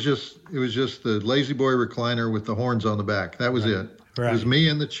it. It was just the lazy boy recliner with the horns on the back. That was it. Right. It was me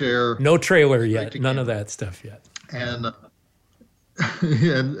in the chair. No trailer yet. None of that stuff yet. And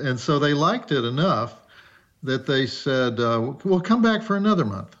and so they liked it enough that they said, well, come back for another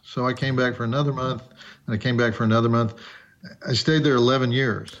month. So I came back for another month, and I came back for another month. I stayed there 11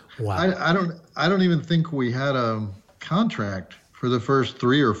 years. Wow. I don't even think we had a contract for the first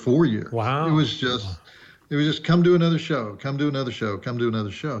 3 or 4 years. Wow. It was just It was just come do another show, come do another show, come do another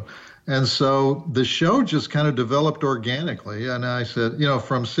show. And so the show just kind of developed organically. And I said,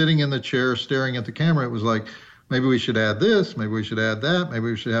 from sitting in the chair staring at the camera, it was like, maybe we should add this, maybe we should add that, maybe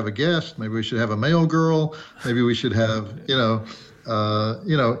we should have a guest, maybe we should have a male girl, maybe we should have,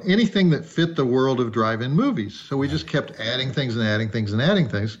 anything that fit the world of drive-in movies. So we just kept adding things and adding things and adding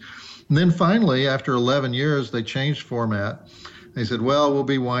things. And then finally, after 11 years, they changed format. They said, well, we'll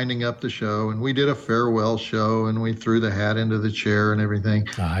be winding up the show. And we did a farewell show, and we threw the hat into the chair and everything.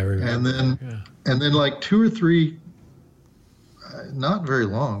 I remember. And then like 2 or 3, not very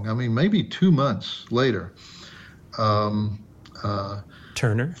long, I mean, maybe 2 months later,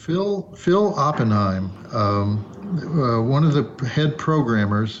 Turner? Phil Oppenheim, one of the head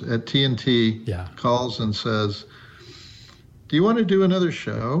programmers at TNT, calls and says, do you want to do another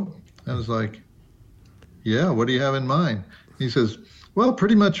show? I was like, yeah, what do you have in mind? He says, well,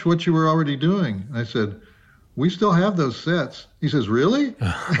 pretty much what you were already doing. I said, we still have those sets. He says, really?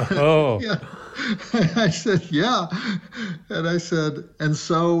 Oh. Yeah. I said, yeah. And I said, and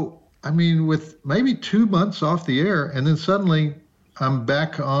so, I mean, with maybe 2 months off the air, and then suddenly I'm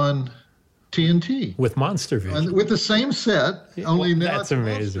back on TNT. With Monster Vision. With the same set, only now that's it's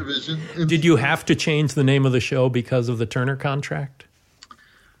amazing. Monster Vision. Did you have to change the name of the show because of the Turner contract?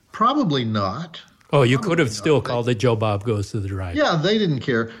 Probably not. Oh, you could have still called it Joe Bob Goes to the Drive. Yeah, they didn't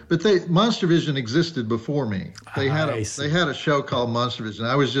care. But Monster Vision existed before me. They had a show called Monster Vision.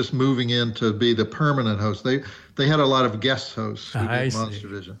 I was just moving in to be the permanent host. They had a lot of guest hosts who did Monster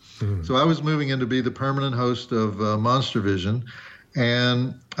Vision. So I was moving in to be the permanent host of Monster Vision,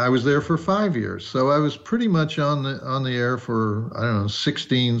 and I was there for 5 years. So I was pretty much on the air for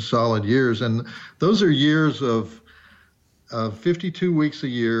 16 solid years, and those are years of 52 weeks a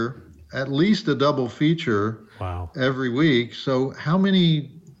year. At least a double feature every week. So how many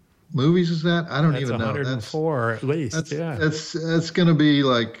movies is that? I don't even know. 104 at least, That's going to be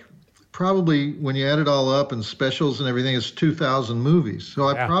like probably, when you add it all up and specials and everything, it's 2,000 movies. So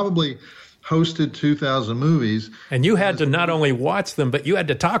I probably hosted 2,000 movies. And you had to not only watch them, but you had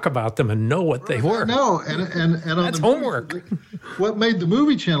to talk about them and know what they were. No, and that's homework. What made the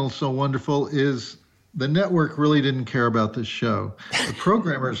movie channel so wonderful is the network really didn't care about this show. The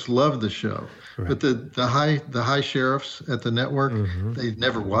programmers loved the show, but the high sheriffs at the network, they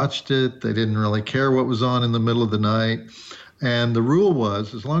never watched it. They didn't really care what was on in the middle of the night. And the rule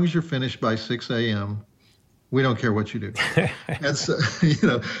was, as long as you're finished by 6 a.m., we don't care what you do. And so,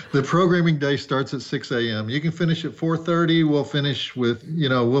 the programming day starts at 6 a.m. You can finish at 4:30. We'll finish with,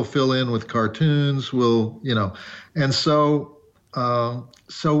 we'll fill in with cartoons. And so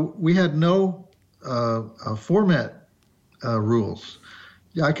we had no format rules.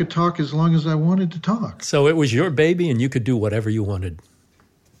 Yeah, I could talk as long as I wanted to talk. So it was your baby, and you could do whatever you wanted.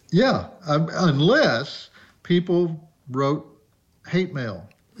 Yeah, unless people wrote hate mail.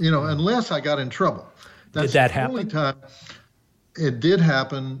 Unless I got in trouble. Did that happen? Only time it did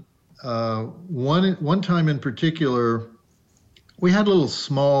happen. One time in particular, we had little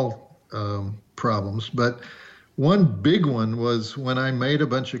small problems, but one big one was when I made a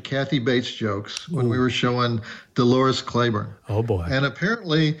bunch of Kathy Bates jokes when we were showing Dolores Claiborne. Oh, boy. And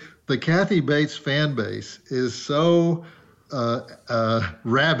apparently the Kathy Bates fan base is so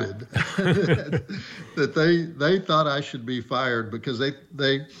rabid that they thought I should be fired because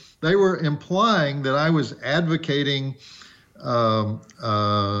they were implying that I was advocating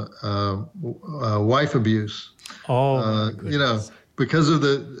wife abuse. Oh, because of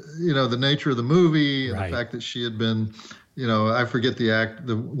the nature of the movie and the fact that she had been, I forget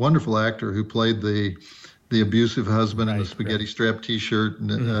the wonderful actor who played the abusive husband in the spaghetti strap T-shirt,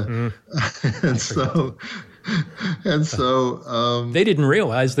 and they didn't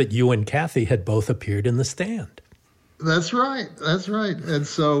realize that you and Kathy had both appeared in The Stand. That's right. And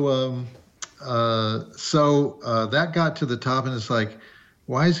so that got to the top, and it's like,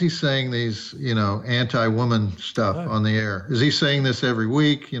 why is he saying these, anti-woman stuff on the air? Is he saying this every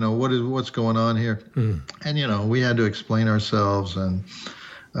week? What's going on here? And, we had to explain ourselves, and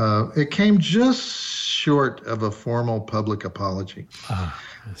it came just short of a formal public apology.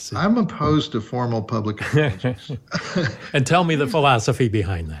 I'm opposed to formal public apologies. And tell me the philosophy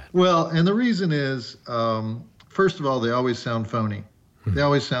behind that. Well, and the reason is, first of all, they always sound phony. They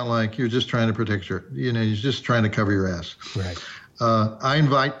always sound like you're just trying to protect you're just trying to cover your ass. Right. I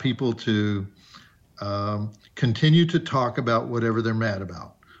invite people to continue to talk about whatever they're mad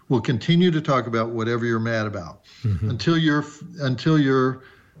about. We'll continue to talk about whatever you're mad about until you're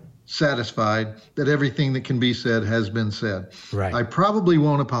satisfied that everything that can be said has been said. Right. I probably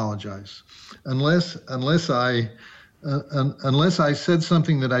won't apologize unless I unless I said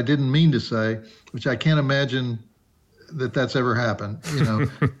something that I didn't mean to say, which I can't imagine that that's ever happened,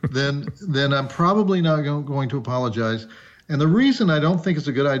 then I'm probably not going to apologize. And the reason I don't think it's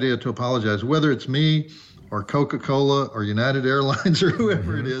a good idea to apologize, whether it's me or Coca-Cola or United Airlines or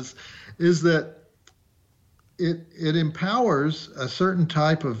whoever it is that it empowers a certain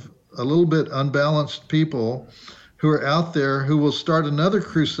type of a little bit unbalanced people who are out there who will start another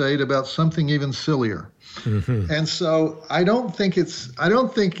crusade about something even sillier. Mm-hmm. And so I don't think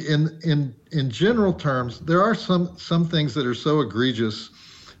in general terms, there are some things that are so egregious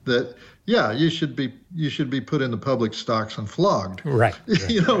that, yeah, you should be put in the public stocks and flogged. Right.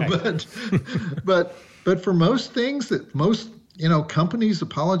 Right. But for most things that most, companies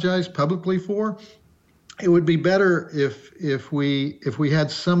apologize publicly for, it would be better if we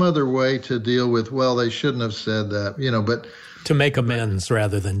had some other way to deal with, well, they shouldn't have said that, but to make amends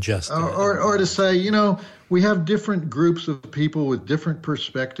rather than just or to say, we have different groups of people with different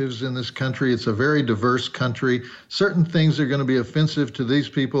perspectives in this country. It's a very diverse country. Certain things are going to be offensive to these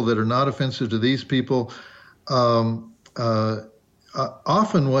people that are not offensive to these people. Often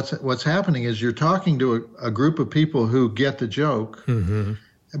what's happening is you're talking to a group of people who get the joke. Mm-hmm.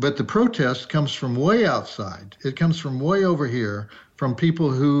 But the protest comes from way outside. It comes from way over here, from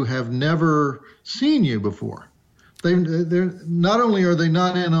people who have never seen you before. They're not only are they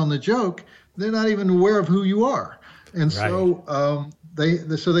not in on the joke, they're not even aware of who you are. And so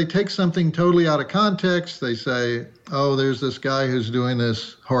they take something totally out of context. They say, oh, there's this guy who's doing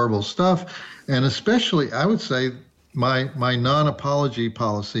this horrible stuff. And especially, I would say, my non-apology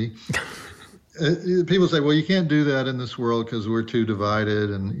policy. People say, well, you can't do that in this world because we're too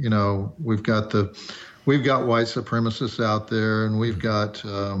divided, and we've got white supremacists out there, and we've got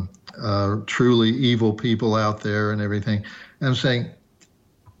truly evil people out there, and everything. And I'm saying,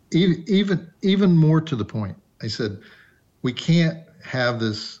 even more to the point, I said, we can't have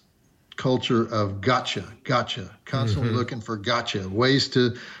this culture of gotcha, constantly mm-hmm. looking for gotcha, ways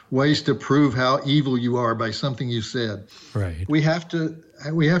to prove how evil you are by something you said. Right. We have to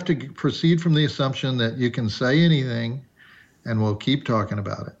proceed from the assumption that you can say anything, and we'll keep talking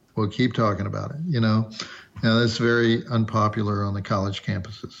about it. Now that's very unpopular on the college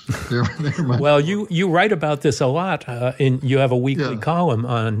campuses. Well, you write about this a lot. You have a weekly column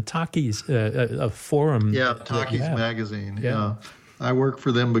on Taki's a forum. Yeah, Taki's magazine. Yeah. I work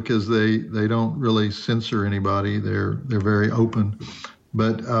for them because they don't really censor anybody. They're very open.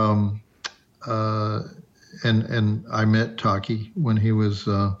 But and I met Taki when he was.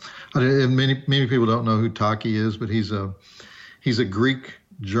 Many people don't know who Taki is, but he's a Greek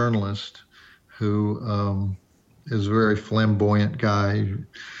journalist who is a very flamboyant guy.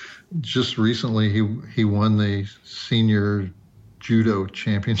 Just recently, he won the senior judo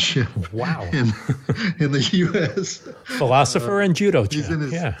championship. Wow! in the U.S. Philosopher and judo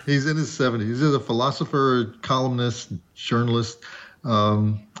champ. He's in his 70s. He's a philosopher, columnist, journalist.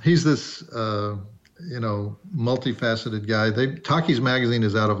 He's this multifaceted guy. Taki's magazine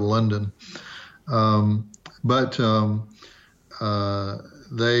is out of London, but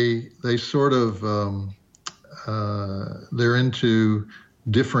they sort of they're into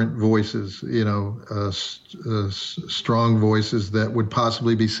different voices, strong voices that would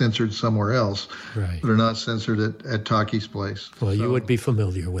possibly be censored somewhere else, right, but are not censored at Taki's place. Well, you would be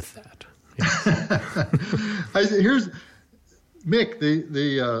familiar with that. Yes. Here's Mick.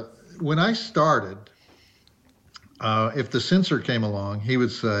 When I started, if the censor came along, he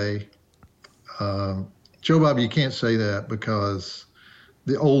would say, Joe Bob, you can't say that because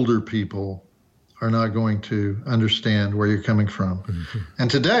the older people are not going to understand where you're coming from. Mm-hmm. And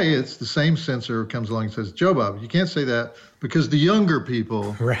today, it's the same censor who comes along and says, Joe Bob, you can't say that because the younger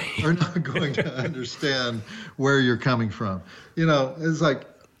people are not going to understand where you're coming from. It's like,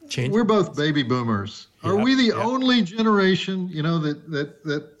 we're both baby boomers. Are we the only generation,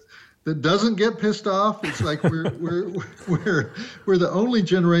 that doesn't get pissed off? It's like we're the only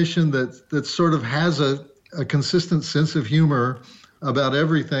generation that sort of has a consistent sense of humor about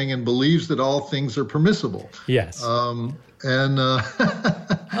everything and believes that all things are permissible. Yes. And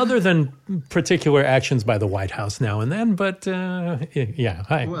other than particular actions by the White House now and then, but yeah.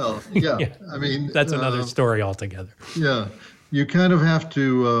 I mean, that's another story altogether. Yeah, you kind of have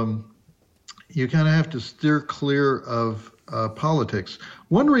to steer clear of politics.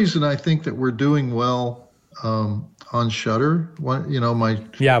 One reason I think that we're doing well on Shudder, I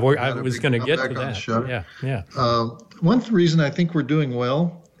was going to get to that. Shudder. Yeah. One reason I think we're doing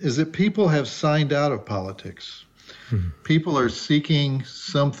well is that people have signed out of politics. Hmm. People are seeking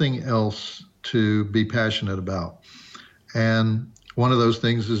something else to be passionate about. And one of those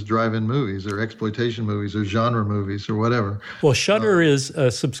things is drive-in movies or exploitation movies or genre movies or whatever. Well, Shudder is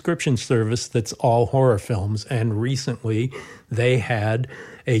a subscription service that's all horror films, and recently they had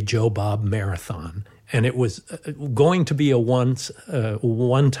a Joe Bob marathon. And it was going to be a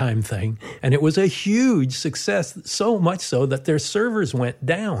one-time thing. And it was a huge success, so much so that their servers went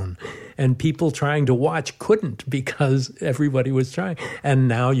down. And people trying to watch couldn't because everybody was trying. And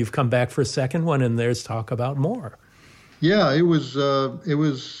now you've come back for a second one, and there's talk about more. Yeah, it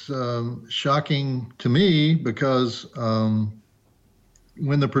was shocking to me because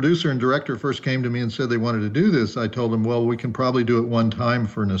when the producer and director first came to me and said they wanted to do this, I told them, well, we can probably do it one time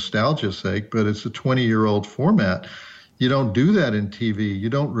for nostalgia's sake, but it's a 20-year-old format. You don't do that in TV. You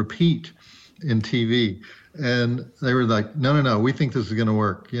don't repeat in TV. And they were like, no, we think this is going to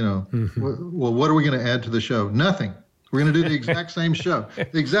work. Well, what are we going to add to the show? Nothing. We're going to do the exact same show.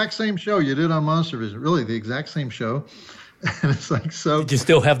 The exact same show you did on Monster Vision. Really, the exact same show. And it's like, so. Did you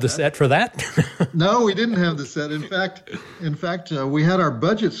still have the set for that? No, we didn't have the set. In fact, we had our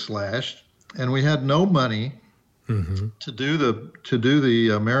budget slashed, and we had no money to do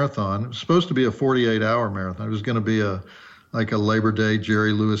the marathon. It was supposed to be a 48-hour marathon. It was going to be like a Labor Day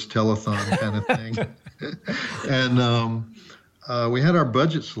Jerry Lewis telethon kind of thing. And we had our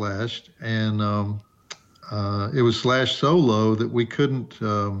budget slashed, and it was slashed so low that we couldn't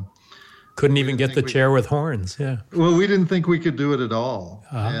even get the chair with horns. Yeah. Well, we didn't think we could do it at all,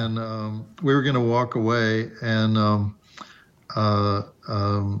 and we were going to walk away. And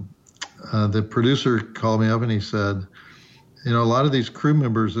the producer called me up and he said, a lot of these crew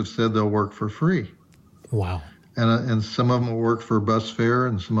members have said they'll work for free. Wow. And some of them will work for bus fare,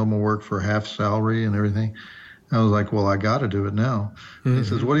 and some of them will work for half salary and everything. And I was like, well, I got to do it now. He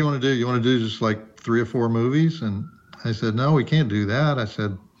says, what do you want to do? You want to do just like 3 or 4 movies? And I said, no, we can't do that. I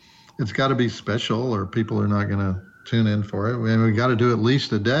said, it's got to be special or people are not going to tune in for it. And we got to do at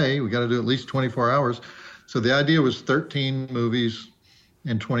least a day. We got to do at least 24 hours. So the idea was 13 movies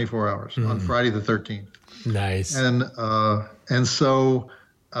in 24 hours on Friday the 13th. Nice. And so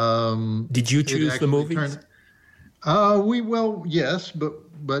did you choose the movies? Yes,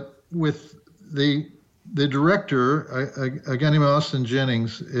 but with the director, a guy named Austin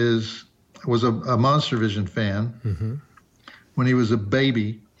Jennings was a Monster Vision fan when he was a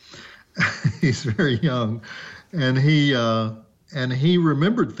baby. He's very young, and he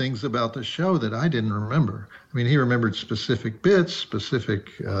remembered things about the show that I didn't remember. I mean, he remembered specific bits, specific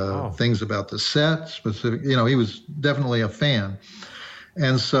things about the set, specific. He was definitely a fan,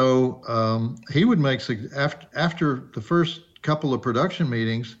 and so he would make after the first couple of production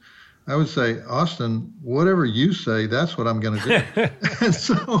meetings, I would say, Austin, whatever you say, that's what I'm going to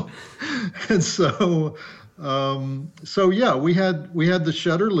do. So yeah, we had the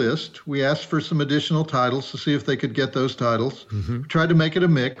Shudder list. We asked for some additional titles to see if they could get those titles. We tried to make it a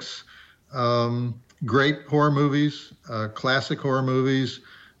mix. Great horror movies, classic horror movies,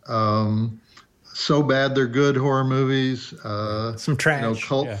 so bad they're good horror movies. Some trash,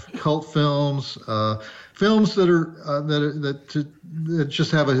 cult films, films that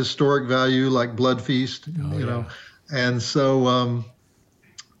just have a historic value, like Blood Feast. And so.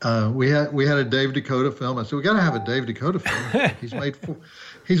 We had a Dave Dakota film. I said, we got to have a Dave Dakota film.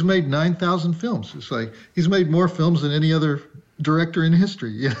 He's made 9,000 films. It's like he's made more films than any other director in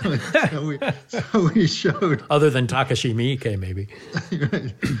history. So we showed, other than Takashi Miike, maybe.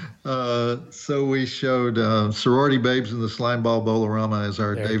 Right. So we showed Sorority Babes in the Slimeball Bolorama as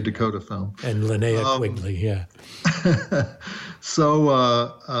our Dave Dakota film, and Linnea Quigley. Yeah.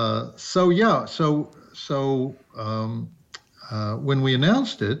 When we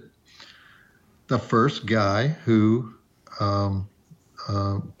announced it, the first guy who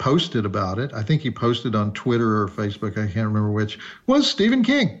posted about it, I think he posted on Twitter or Facebook, I can't remember which, was Stephen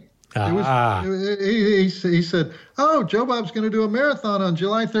King. He said, oh, Joe Bob's going to do a marathon on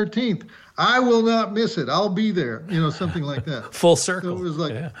July 13th. I will not miss it. I'll be there. Something like that. Full circle. So it was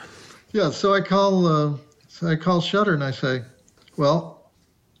like, so I call Shudder and I say, well,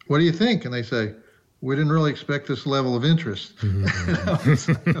 what do you think? And they say, we didn't really expect this level of interest. And I was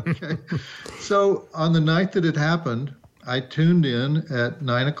like, okay. So on the night that it happened, I tuned in at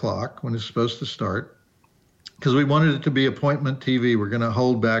 9 o'clock when it's supposed to start because we wanted it to be appointment TV. We're going to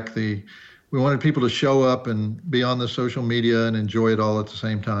hold back we wanted people to show up and be on the social media and enjoy it all at the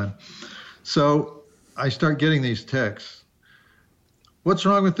same time. So I start getting these texts. What's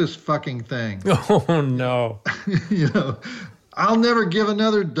wrong with this fucking thing? Oh, no. I'll never give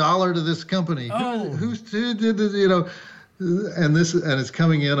another dollar to this company. Who did this? And it's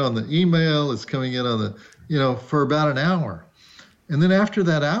coming in on the email. It's coming in on the, for about an hour, and then after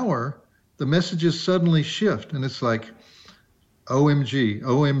that hour, the messages suddenly shift, and it's like, OMG,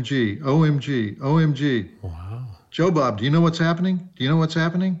 OMG, OMG, OMG. Wow. Joe Bob, do you know what's happening? Do you know what's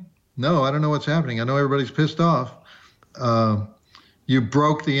happening? No, I don't know what's happening. I know everybody's pissed off. You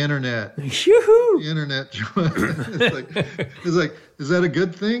broke the internet. Yoo-hoo! The internet. It's like, is that a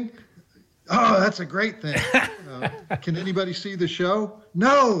good thing? Oh, that's a great thing. Can anybody see the show?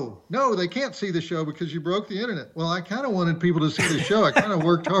 No, they can't see the show because you broke the internet. Well, I kind of wanted people to see the show. I kind of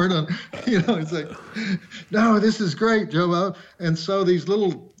worked hard on, it's like, no, this is great, Joe Bob. And so these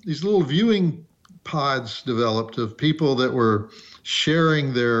little viewing pods developed of people that were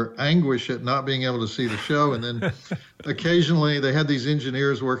sharing their anguish at not being able to see the show. And then occasionally they had these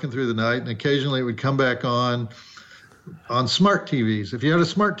engineers working through the night, and occasionally it would come back on smart TVs. If you had a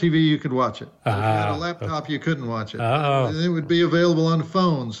smart TV, you could watch it. If you had a laptop, you couldn't watch it. And it would be available on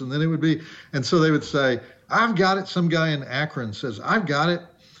phones, and then it would be, and so they would say, I've got it. Some guy in Akron says, I've got it.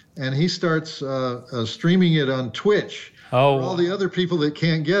 And he starts streaming it on Twitch for all the other people that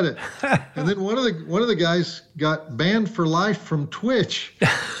can't get it. And then one of the guys got banned for life from Twitch.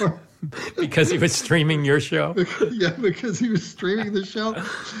 Because he was streaming your show? Because he was streaming the show.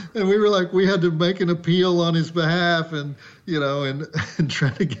 And we were like, we had to make an appeal on his behalf and try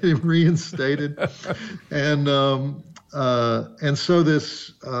to get him reinstated. And so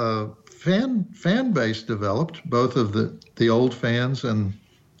this fan base developed, both of the old fans and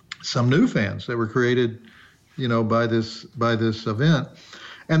some new fans that were created, by this event.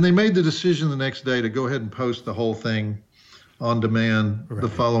 And they made the decision the next day to go ahead and post the whole thing on demand the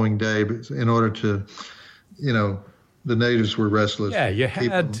following day, in order to, the natives were restless. Yeah, you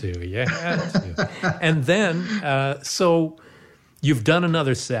had to. And then, so you've done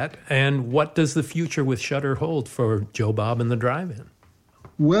another set, and what does the future with Shudder hold for Joe Bob and the Drive-In?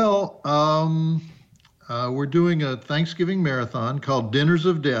 Well, we're doing a Thanksgiving marathon called Dinners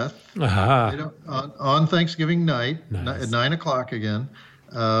of Death on Thanksgiving night at 9 o'clock again.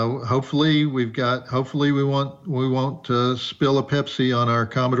 Hopefully we won't spill a Pepsi on our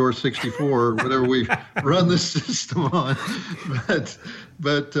Commodore 64 or whatever we run the system on,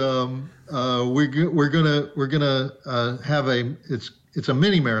 but we're gonna have it's a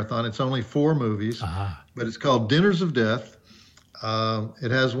mini marathon. It's only 4 movies, but it's called Dinners of Death.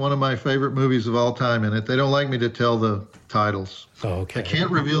 It has one of my favorite movies of all time in it. They don't like me to tell the titles. Okay. I can't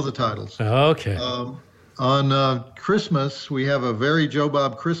reveal the titles. Okay. On Christmas, we have a Very Joe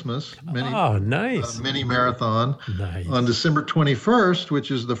Bob Christmas mini marathon. Nice. On December 21st, which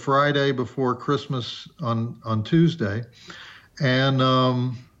is the Friday before Christmas on Tuesday, and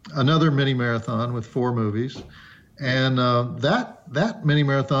another mini marathon with 4 movies. And that mini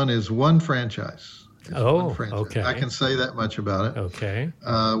marathon is one franchise. Okay. I can say that much about it. Okay.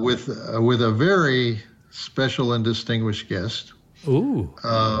 With a very special and distinguished guest. Ooh.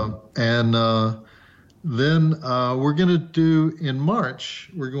 Then we're going to do, in March,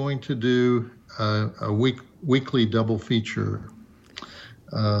 we're going to do a weekly double feature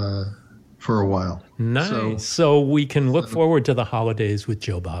for a while. Nice. So we can look forward to the holidays with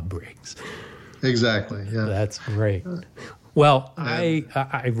Joe Bob Briggs. Exactly, yeah. That's great. Well, I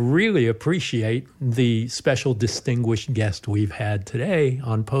really appreciate the special distinguished guest we've had today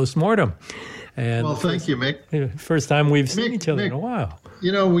on Postmortem. And well, thank you, Mick. First time we've seen each other in a while.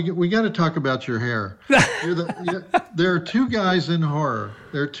 We got to talk about your hair. There are 2 guys in horror.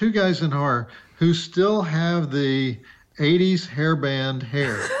 There are 2 guys in horror who still have the 80s hairband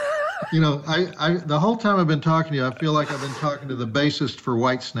hair. I the whole time I've been talking to you, I feel like I've been talking to the bassist for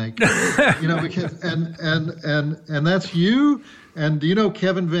Whitesnake. Because and that's you. And do you know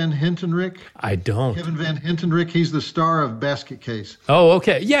Kevin Van Hentenryck? I don't. Kevin Van Hentenryck, he's the star of Basket Case. Oh,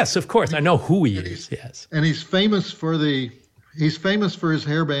 okay. Yes, of course. I know who he is. Yes. And he's famous for his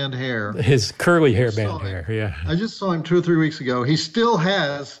hairband hair. His curly hairband hair, yeah. I just saw him 2 or 3 weeks ago. He still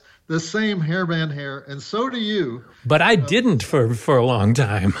has the same hairband hair, and so do you. But I didn't for a long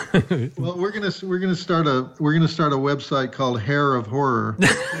time. Well, we're gonna start a website called Hair of Horror.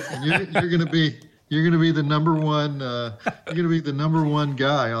 And you're gonna be the number one. You're gonna be the number one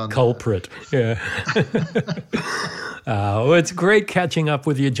guy on culprit. Yeah. Well, it's great catching up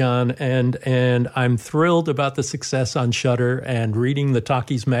with you, John, and I'm thrilled about the success on Shudder, and reading the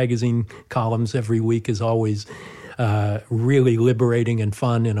Talkies magazine columns every week is always really liberating and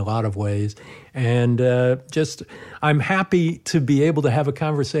fun in a lot of ways. And I'm happy to be able to have a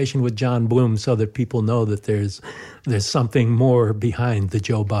conversation with John Bloom so that people know that there's something more behind the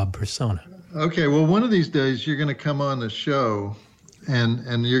Joe Bob persona. Okay, well, one of these days you're going to come on the show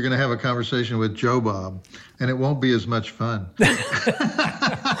and you're going to have a conversation with Joe Bob, and it won't be as much fun.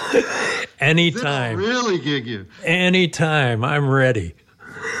 Anytime. Then I'll really gig you. Anytime. I'm ready.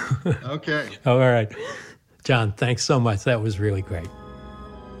 Okay. All right. John, thanks so much. That was really great.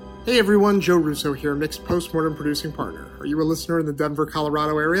 Hey everyone, Joe Russo here, Mick's Postmortem producing partner. Are you a listener in the Denver,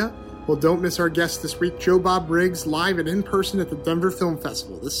 Colorado area? Well, don't miss our guest this week, Joe Bob Briggs, live and in person at the Denver Film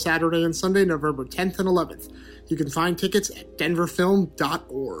Festival this Saturday and Sunday, November 10th and 11th. You can find tickets at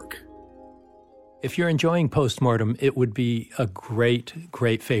denverfilm.org. If you're enjoying Postmortem, it would be a great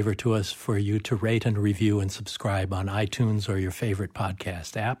favor to us for you to rate and review and subscribe on iTunes or your favorite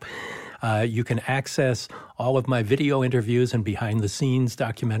podcast app. You can access all of my video interviews and behind-the-scenes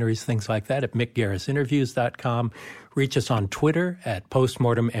documentaries, things like that, at mickgarrisinterviews.com. Reach us on Twitter at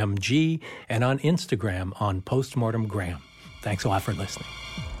PostmortemMG and on Instagram on PostmortemGram. Thanks a lot for listening.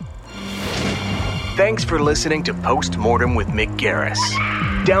 Thanks for listening to Postmortem with Mick Garris.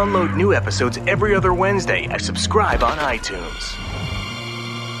 Download new episodes every other Wednesday and subscribe on iTunes.